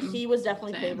 Same. Like he was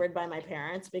definitely favored by my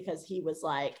parents because he was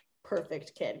like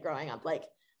perfect kid growing up, like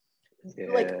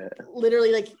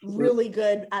literally like really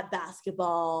good at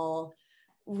basketball,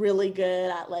 really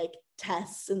good at like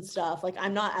tests and stuff. Like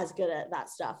I'm not as good at that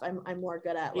stuff. I'm more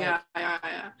good at like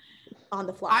on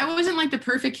the fly. I wasn't like the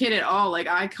perfect kid at all. Like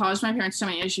I caused my parents so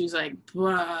many issues. Like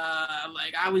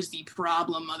like I was the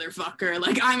problem motherfucker.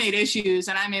 Like I made issues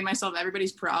and I made myself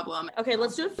everybody's problem. Okay,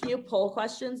 let's do a few poll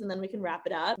questions and then we can wrap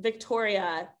it up.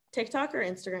 Victoria, TikTok or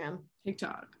Instagram?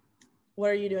 TikTok. What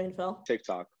are you doing, Phil?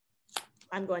 TikTok.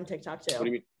 I'm going TikTok too. What do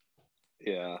you mean?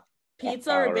 Yeah.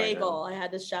 Pizza or bagel? Right, I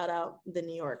had to shout out the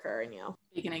New Yorker in you.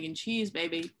 Bacon, egg, and cheese,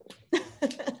 baby.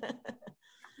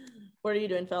 What are you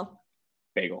doing, Phil?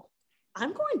 Bagel.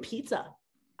 I'm going pizza.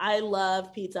 I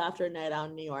love pizza after a night out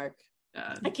in New York.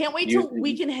 I can't wait till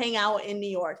we can hang out in New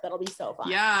York. That'll be so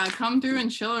fun. Yeah, come through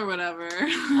and chill or whatever.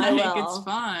 I will. It's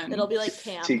fun. It'll be like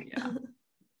camp.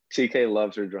 TK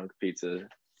loves her drunk pizza.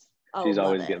 She's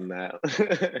always getting that.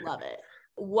 Love it.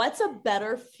 What's a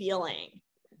better feeling?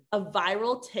 A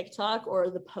viral TikTok or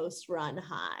the post-run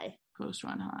high?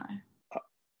 Post-run high.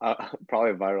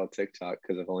 Probably a viral TikTok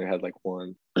because I've only had like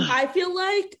one. I feel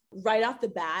like right off the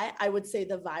bat, I would say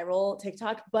the viral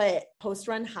TikTok, but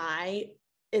post-run high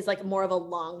is like more of a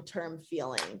long-term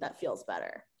feeling that feels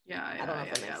better. Yeah. I don't know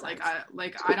if that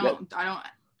makes sense. I don't.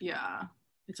 Yeah.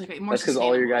 It's like more. That's because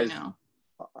all your guys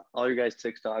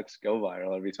TikToks go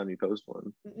viral every time you post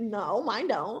one. No, mine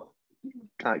don't.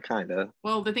 Kind of.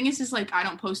 Well, the thing is like I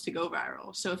don't post to go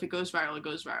viral. So if it goes viral, it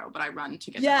goes viral. But I run to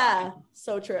get. Yeah,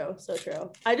 so true.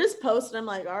 I just post and I'm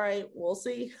like, all right, we'll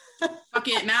see. Fuck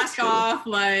it, mask off.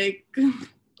 Like,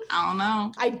 I don't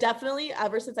know. I definitely,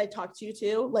 ever since I talked to you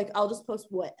too, like I'll just post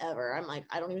whatever. I'm like,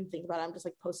 I don't even think about it. I'm just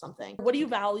like, post something. What do you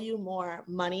value more,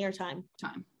 money or time?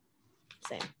 Time.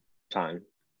 Same. Time.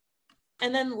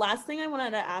 And then last thing I wanted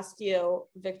to ask you,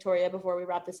 Victoria, before we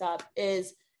wrap this up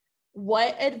is,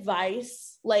 what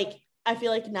advice, like, I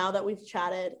feel like now that we've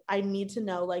chatted, I need to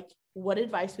know, like, what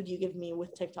advice would you give me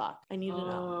with TikTok? I need to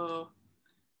know.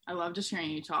 I love just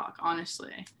hearing you talk,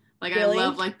 honestly. Like, really? I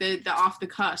love, like, the off the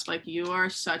cusp. Like, you are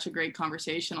such a great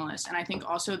conversationalist. And I think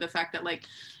also the fact that, like,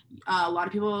 a lot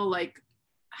of people, like,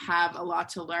 have a lot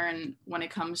to learn when it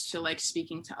comes to, like,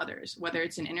 speaking to others, whether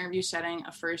it's an interview setting,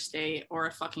 a first date, or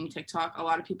a fucking TikTok. A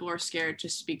lot of people are scared to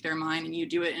speak their mind, and you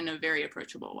do it in a very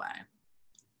approachable way.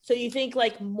 So you think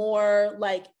like more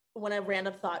like when a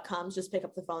random thought comes, just pick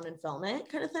up the phone and film it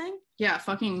kind of thing? Yeah,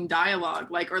 fucking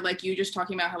dialogue. Like, or like you just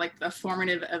talking about how like the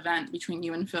formative event between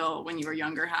you and Phil when you were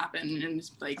younger happened, and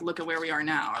like look at where we are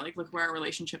now, or like look where our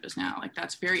relationship is now. Like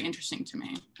that's very interesting to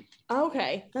me.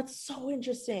 Okay, that's so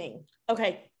interesting.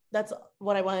 Okay, that's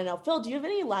what I want to know. Phil, do you have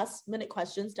any last minute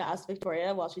questions to ask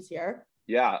Victoria while she's here?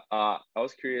 Yeah, I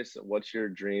was curious, what's your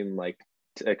dream like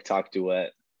TikTok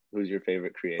duet? Who's your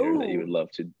favorite creator that you would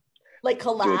love to like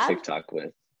collab? Do a TikTok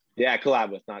with? Yeah,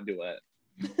 collab with, not duet.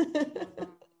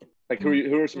 Like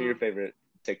who are some of your favorite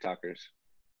TikTokers?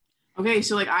 Okay,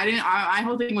 so like my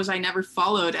whole thing was I never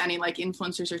followed any like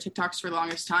influencers or TikToks for the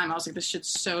longest time. I was like, this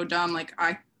shit's so dumb.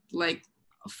 Like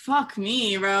fuck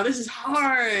me, bro. This is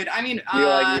hard. I mean,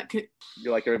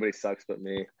 you're like everybody sucks but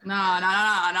me. No.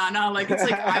 Like it's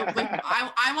like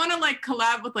I want to like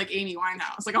collab with like Amy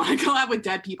Winehouse. Like I want to collab with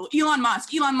dead people. Elon Musk.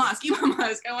 I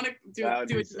want to do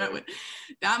it with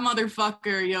that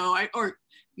motherfucker, yo. Or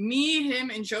me,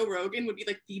 him, and Joe Rogan would be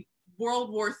like the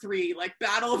World War III, like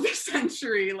battle of the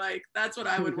century. Like that's what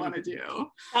I would want to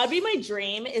do. That'd be my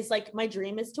dream. My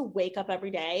dream is to wake up every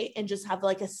day and just have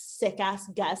like a sick ass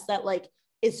guest that like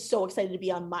is so excited to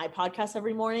be on my podcast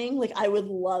every morning. Like I would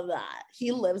love that.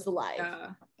 He lives the life.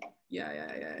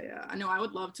 Yeah. I know. I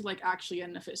would love to like actually get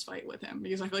in a fist fight with him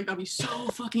because I feel like that'd be so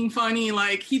fucking funny.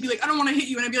 Like he'd be like, I don't want to hit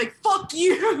you, and I'd be like, fuck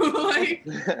you. Like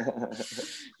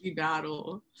we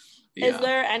battle. Yeah. Is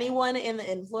there anyone in the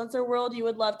influencer world you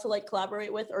would love to like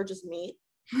collaborate with or just meet?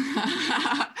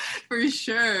 For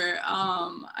sure.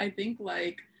 I think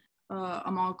like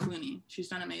Amal Clooney. She's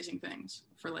done amazing things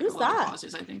for like Who's a lot that? of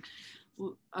causes. I think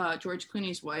George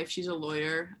Clooney's wife. She's a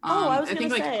lawyer. I was gonna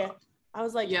say. I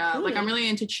was like, yeah, Clooney. like I'm really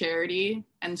into charity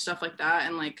and stuff like that,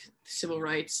 and like civil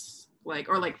rights, like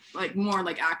or like more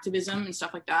like activism and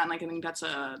stuff like that. And like I think that's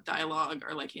a dialogue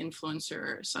or like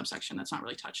influencer subsection that's not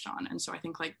really touched on. And so I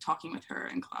think like talking with her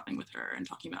and collabing with her and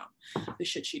talking about the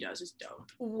shit she does is dope.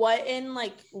 What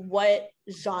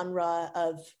genre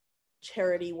of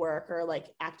charity work or like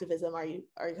activism are you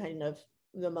kind of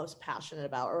the most passionate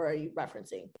about, or are you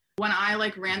referencing? When I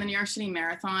like ran the New York City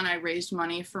Marathon, I raised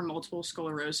money for multiple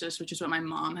sclerosis, which is what my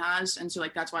mom has. And so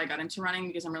like, that's why I got into running,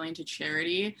 because I'm really into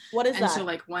charity. What is that? And so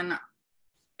like when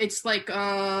it's like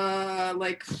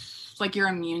your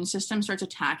immune system starts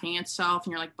attacking itself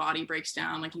and your like body breaks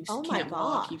down, like you can't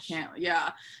walk, you can't,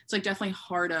 it's like definitely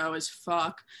hardo as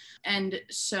fuck. And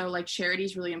so like charity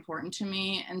is really important to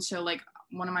me. And so like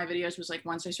one of my videos was like,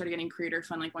 once I started getting creator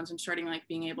fund, like once I'm starting like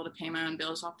being able to pay my own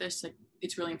bills off this, like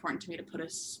it's really important to me to put a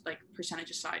like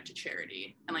percentage aside to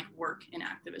charity and like work in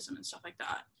activism and stuff like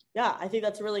that. Yeah, I think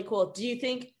that's really cool. Do you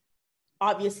think,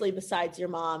 obviously besides your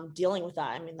mom dealing with that,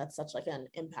 I mean, that's such like an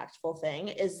impactful thing,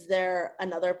 is there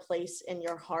another place in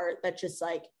your heart that just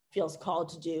like feels called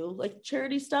to do like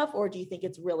charity stuff, or do you think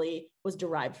it's really was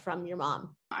derived from your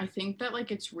mom? I think that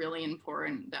like it's really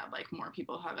important that like more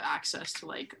people have access to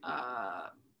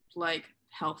like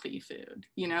healthy food,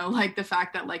 you know, like the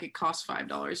fact that like it costs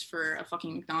 $5 for a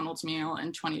fucking McDonald's meal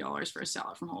and $20 for a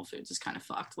salad from Whole Foods is kind of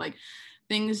fucked. Like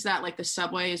things that like the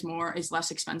subway is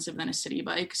less expensive than a city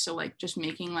bike, so like just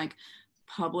making like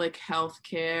public health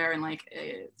care and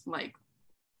like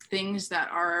things that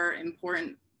are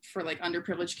important for like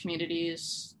underprivileged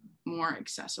communities more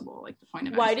accessible, like the point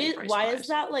of why is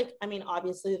that, like, I mean,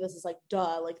 obviously this is like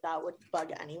duh, like that would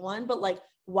bug anyone, but like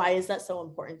why is that so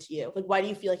important to you? Like, why do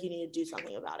you feel like you need to do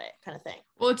something about it, kind of thing?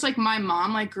 Well, it's like my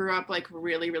mom like grew up like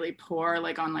really, really poor,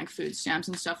 like on like food stamps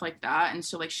and stuff like that. And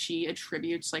so like she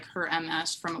attributes like her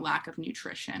MS from a lack of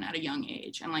nutrition at a young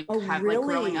age. And like like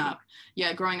growing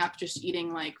up just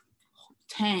eating like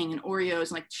Tang and Oreos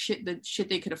and like the shit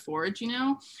they could afford, you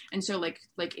know? And so like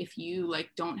if you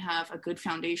like don't have a good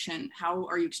foundation, how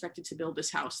are you expected to build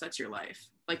this house that's your life?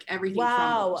 Like everything.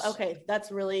 Wow. Okay, that's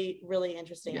really, really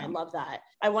interesting. I love that.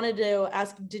 I wanted to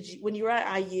ask, when you were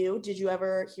at IU, did you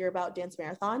ever hear about Dance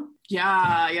Marathon?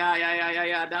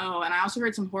 Yeah. No, and I also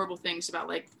heard some horrible things about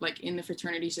like in the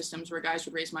fraternity systems where guys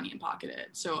would raise money and pocket it.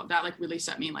 So that like really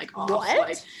set me like off. What?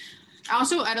 Like,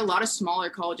 also at a lot of smaller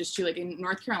colleges too, like in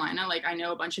North Carolina, like I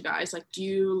know a bunch of guys like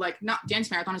do like, not Dance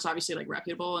Marathon is obviously like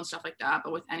reputable and stuff like that,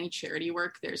 but with any charity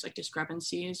work there's like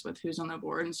discrepancies with who's on the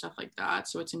board and stuff like that.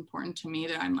 So it's important to me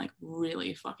that I'm like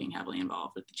really fucking heavily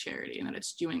involved with the charity and that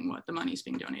it's doing what the money's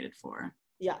being donated for.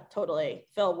 Yeah, totally.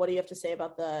 Phil, what do you have to say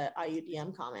about the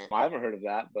IUDM comment? I haven't heard of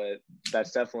that, but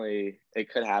that's definitely,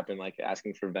 it could happen, like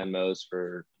asking for Venmos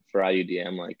for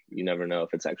IUDM. Like you never know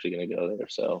if it's actually going to go there,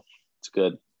 so it's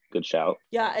good shout.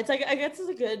 Yeah, it's like, I guess it's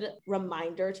a good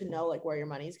reminder to know like where your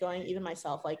money's going. Even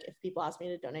myself, like if people ask me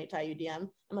to donate to IUDM,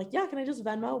 I'm like, yeah, can I just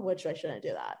Venmo? Which I shouldn't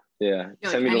do that. Yeah,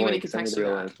 like anybody could text you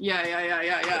that.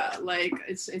 Yeah. Like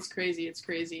it's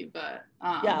crazy, but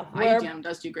IUDM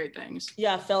does do great things.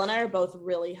 Yeah, Phil and I are both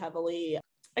really heavily,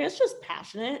 I guess, just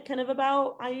passionate kind of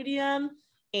about IUDM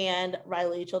and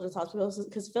Riley Children's Hospital,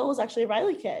 because Phil was actually a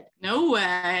Riley kid. No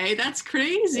way, that's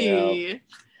crazy. Yeah.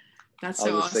 That's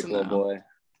so awesome. Sick little boy.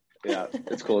 Yeah,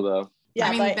 it's cool though. Yeah,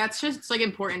 I mean, that's just like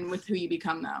important with who you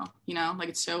become though, you know, like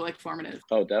it's so like formative.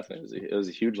 Oh, definitely. It was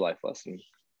a huge life lesson.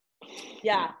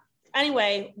 Yeah.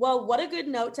 Anyway, well, what a good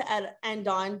note to end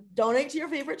on. Donate to your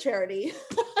favorite charity.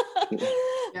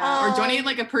 Or donate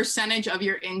like a percentage of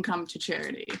your income to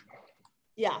charity.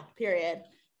 Yeah, period.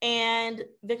 And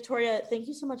Victoria, thank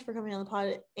you so much for coming on the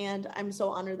pod. And I'm so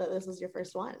honored that this was your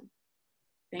first one.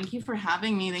 Thank you for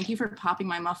having me. Thank you for popping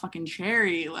my motherfucking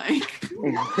cherry. Like,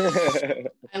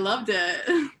 I loved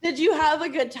it. Did you have a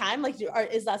good time? Like,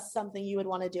 is that something you would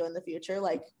want to do in the future?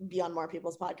 Like, be on more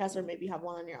people's podcasts, or maybe have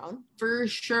one on your own? For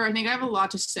sure. I think I have a lot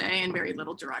to say and very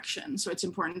little direction. So it's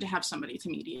important to have somebody to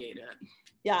mediate it.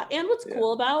 Yeah. And what's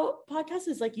cool about podcasts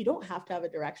is like, you don't have to have a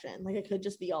direction. Like, it could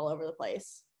just be all over the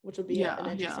place, which would be an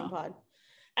interesting pod.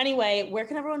 Anyway, where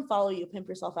can everyone follow you? Pimp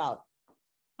yourself out.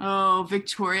 Oh,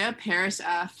 Victoria Paris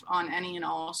F on any and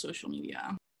all social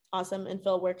media. Awesome. And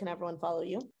Phil, where can everyone follow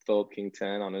you? Philip King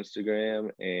 10 on Instagram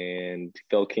and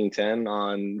Phil King 10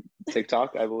 on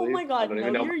TikTok, I believe. Oh my God,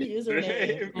 know your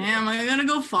username. Damn, I'm gonna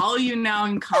go follow you now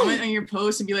and comment on your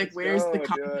post and be like, where's the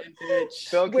comment,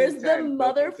 bitch? Where's the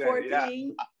motherfucking?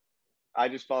 Yeah. I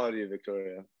just followed you,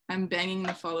 Victoria. I'm banging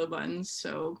the follow button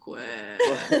so quick.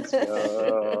 Let's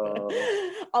go.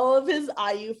 All of his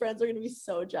IU friends are going to be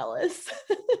so jealous.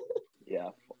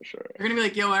 Yeah, for sure. They're going to be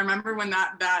like, yo, I remember when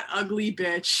that ugly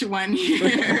bitch went here.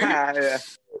 Yeah.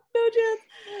 No chance.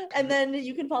 And then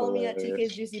you can follow me at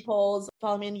TK's Juicy Polls.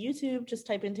 Follow me on YouTube. Just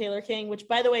type in Taylor King, which,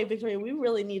 by the way, Victoria, we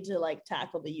really need to like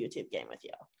tackle the YouTube game with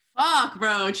you. Fuck,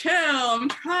 bro, chill. I'm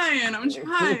trying.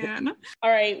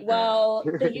 All right. Well,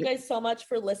 thank you guys so much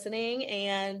for listening,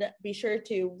 and be sure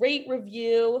to rate,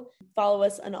 review, follow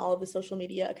us on all of the social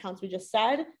media accounts we just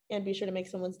said, and be sure to make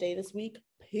someone's day this week.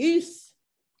 Peace.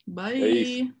 Bye.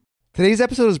 Peace. Today's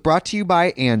episode is brought to you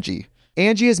by Angie.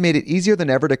 Angie has made it easier than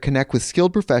ever to connect with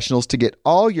skilled professionals to get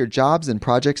all your jobs and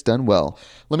projects done well.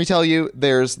 Let me tell you,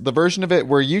 there's the version of it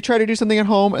where you try to do something at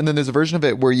home, and then there's a version of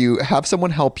it where you have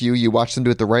someone help you, you watch them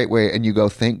do it the right way, and you go,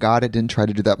 thank God I didn't try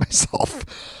to do that myself.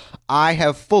 I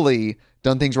have fully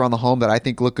done things around the home that I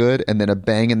think look good, and then a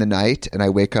bang in the night, and I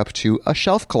wake up to a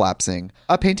shelf collapsing,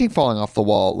 a painting falling off the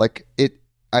wall. Like,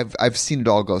 I've seen it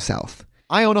all go south.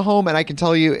 I own a home, and I can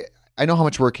tell you, I know how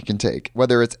much work it can take.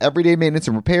 Whether it's everyday maintenance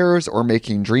and repairs or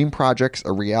making dream projects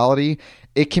a reality,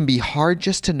 it can be hard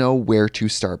just to know where to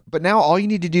start. But now all you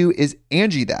need to do is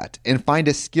Angie that and find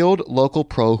a skilled local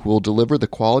pro who will deliver the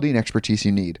quality and expertise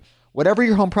you need. Whatever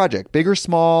your home project, big or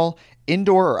small,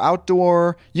 indoor or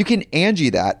outdoor, you can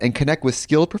Angie that and connect with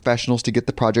skilled professionals to get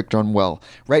the project done well.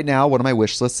 Right now, one of my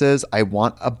wish lists is I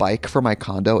want a bike for my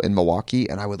condo in Milwaukee,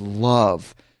 and I would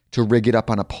love to rig it up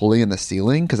on a pulley in the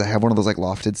ceiling because I have one of those like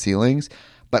lofted ceilings,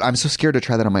 but I'm so scared to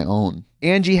try that on my own.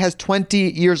 Angie has 20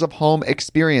 years of home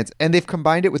experience, and they've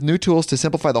combined it with new tools to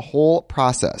simplify the whole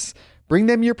process. Bring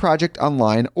them your project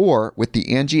online or with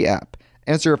the Angie app.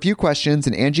 Answer a few questions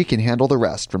and Angie can handle the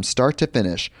rest from start to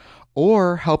finish,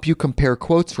 or help you compare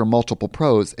quotes from multiple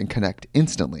pros and connect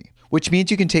instantly, which means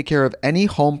you can take care of any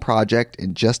home project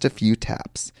in just a few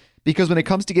taps. Because when it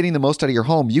comes to getting the most out of your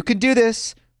home, you can do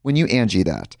this when you Angie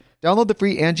that. Download the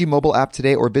free Angie mobile app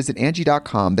today or visit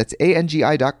Angie.com. That's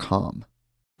ANGI.com.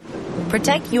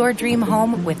 Protect your dream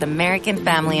home with American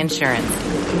Family Insurance.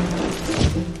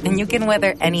 And you can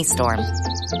weather any storm.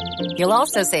 You'll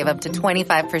also save up to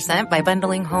 25% by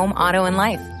bundling home, auto, and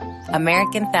life.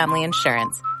 American Family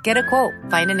Insurance. Get a quote.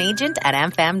 Find an agent at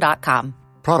amfam.com.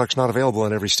 Products not available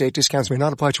in every state. Discounts may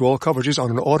not apply to all coverages on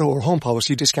an auto or home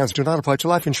policy. Discounts do not apply to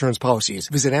life insurance policies.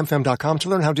 Visit amfam.com to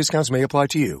learn how discounts may apply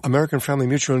to you. American Family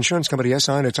Mutual Insurance Company,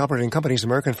 SI, and its operating companies,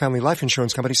 American Family Life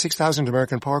Insurance Company, 6000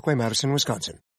 American Parkway, Madison, Wisconsin.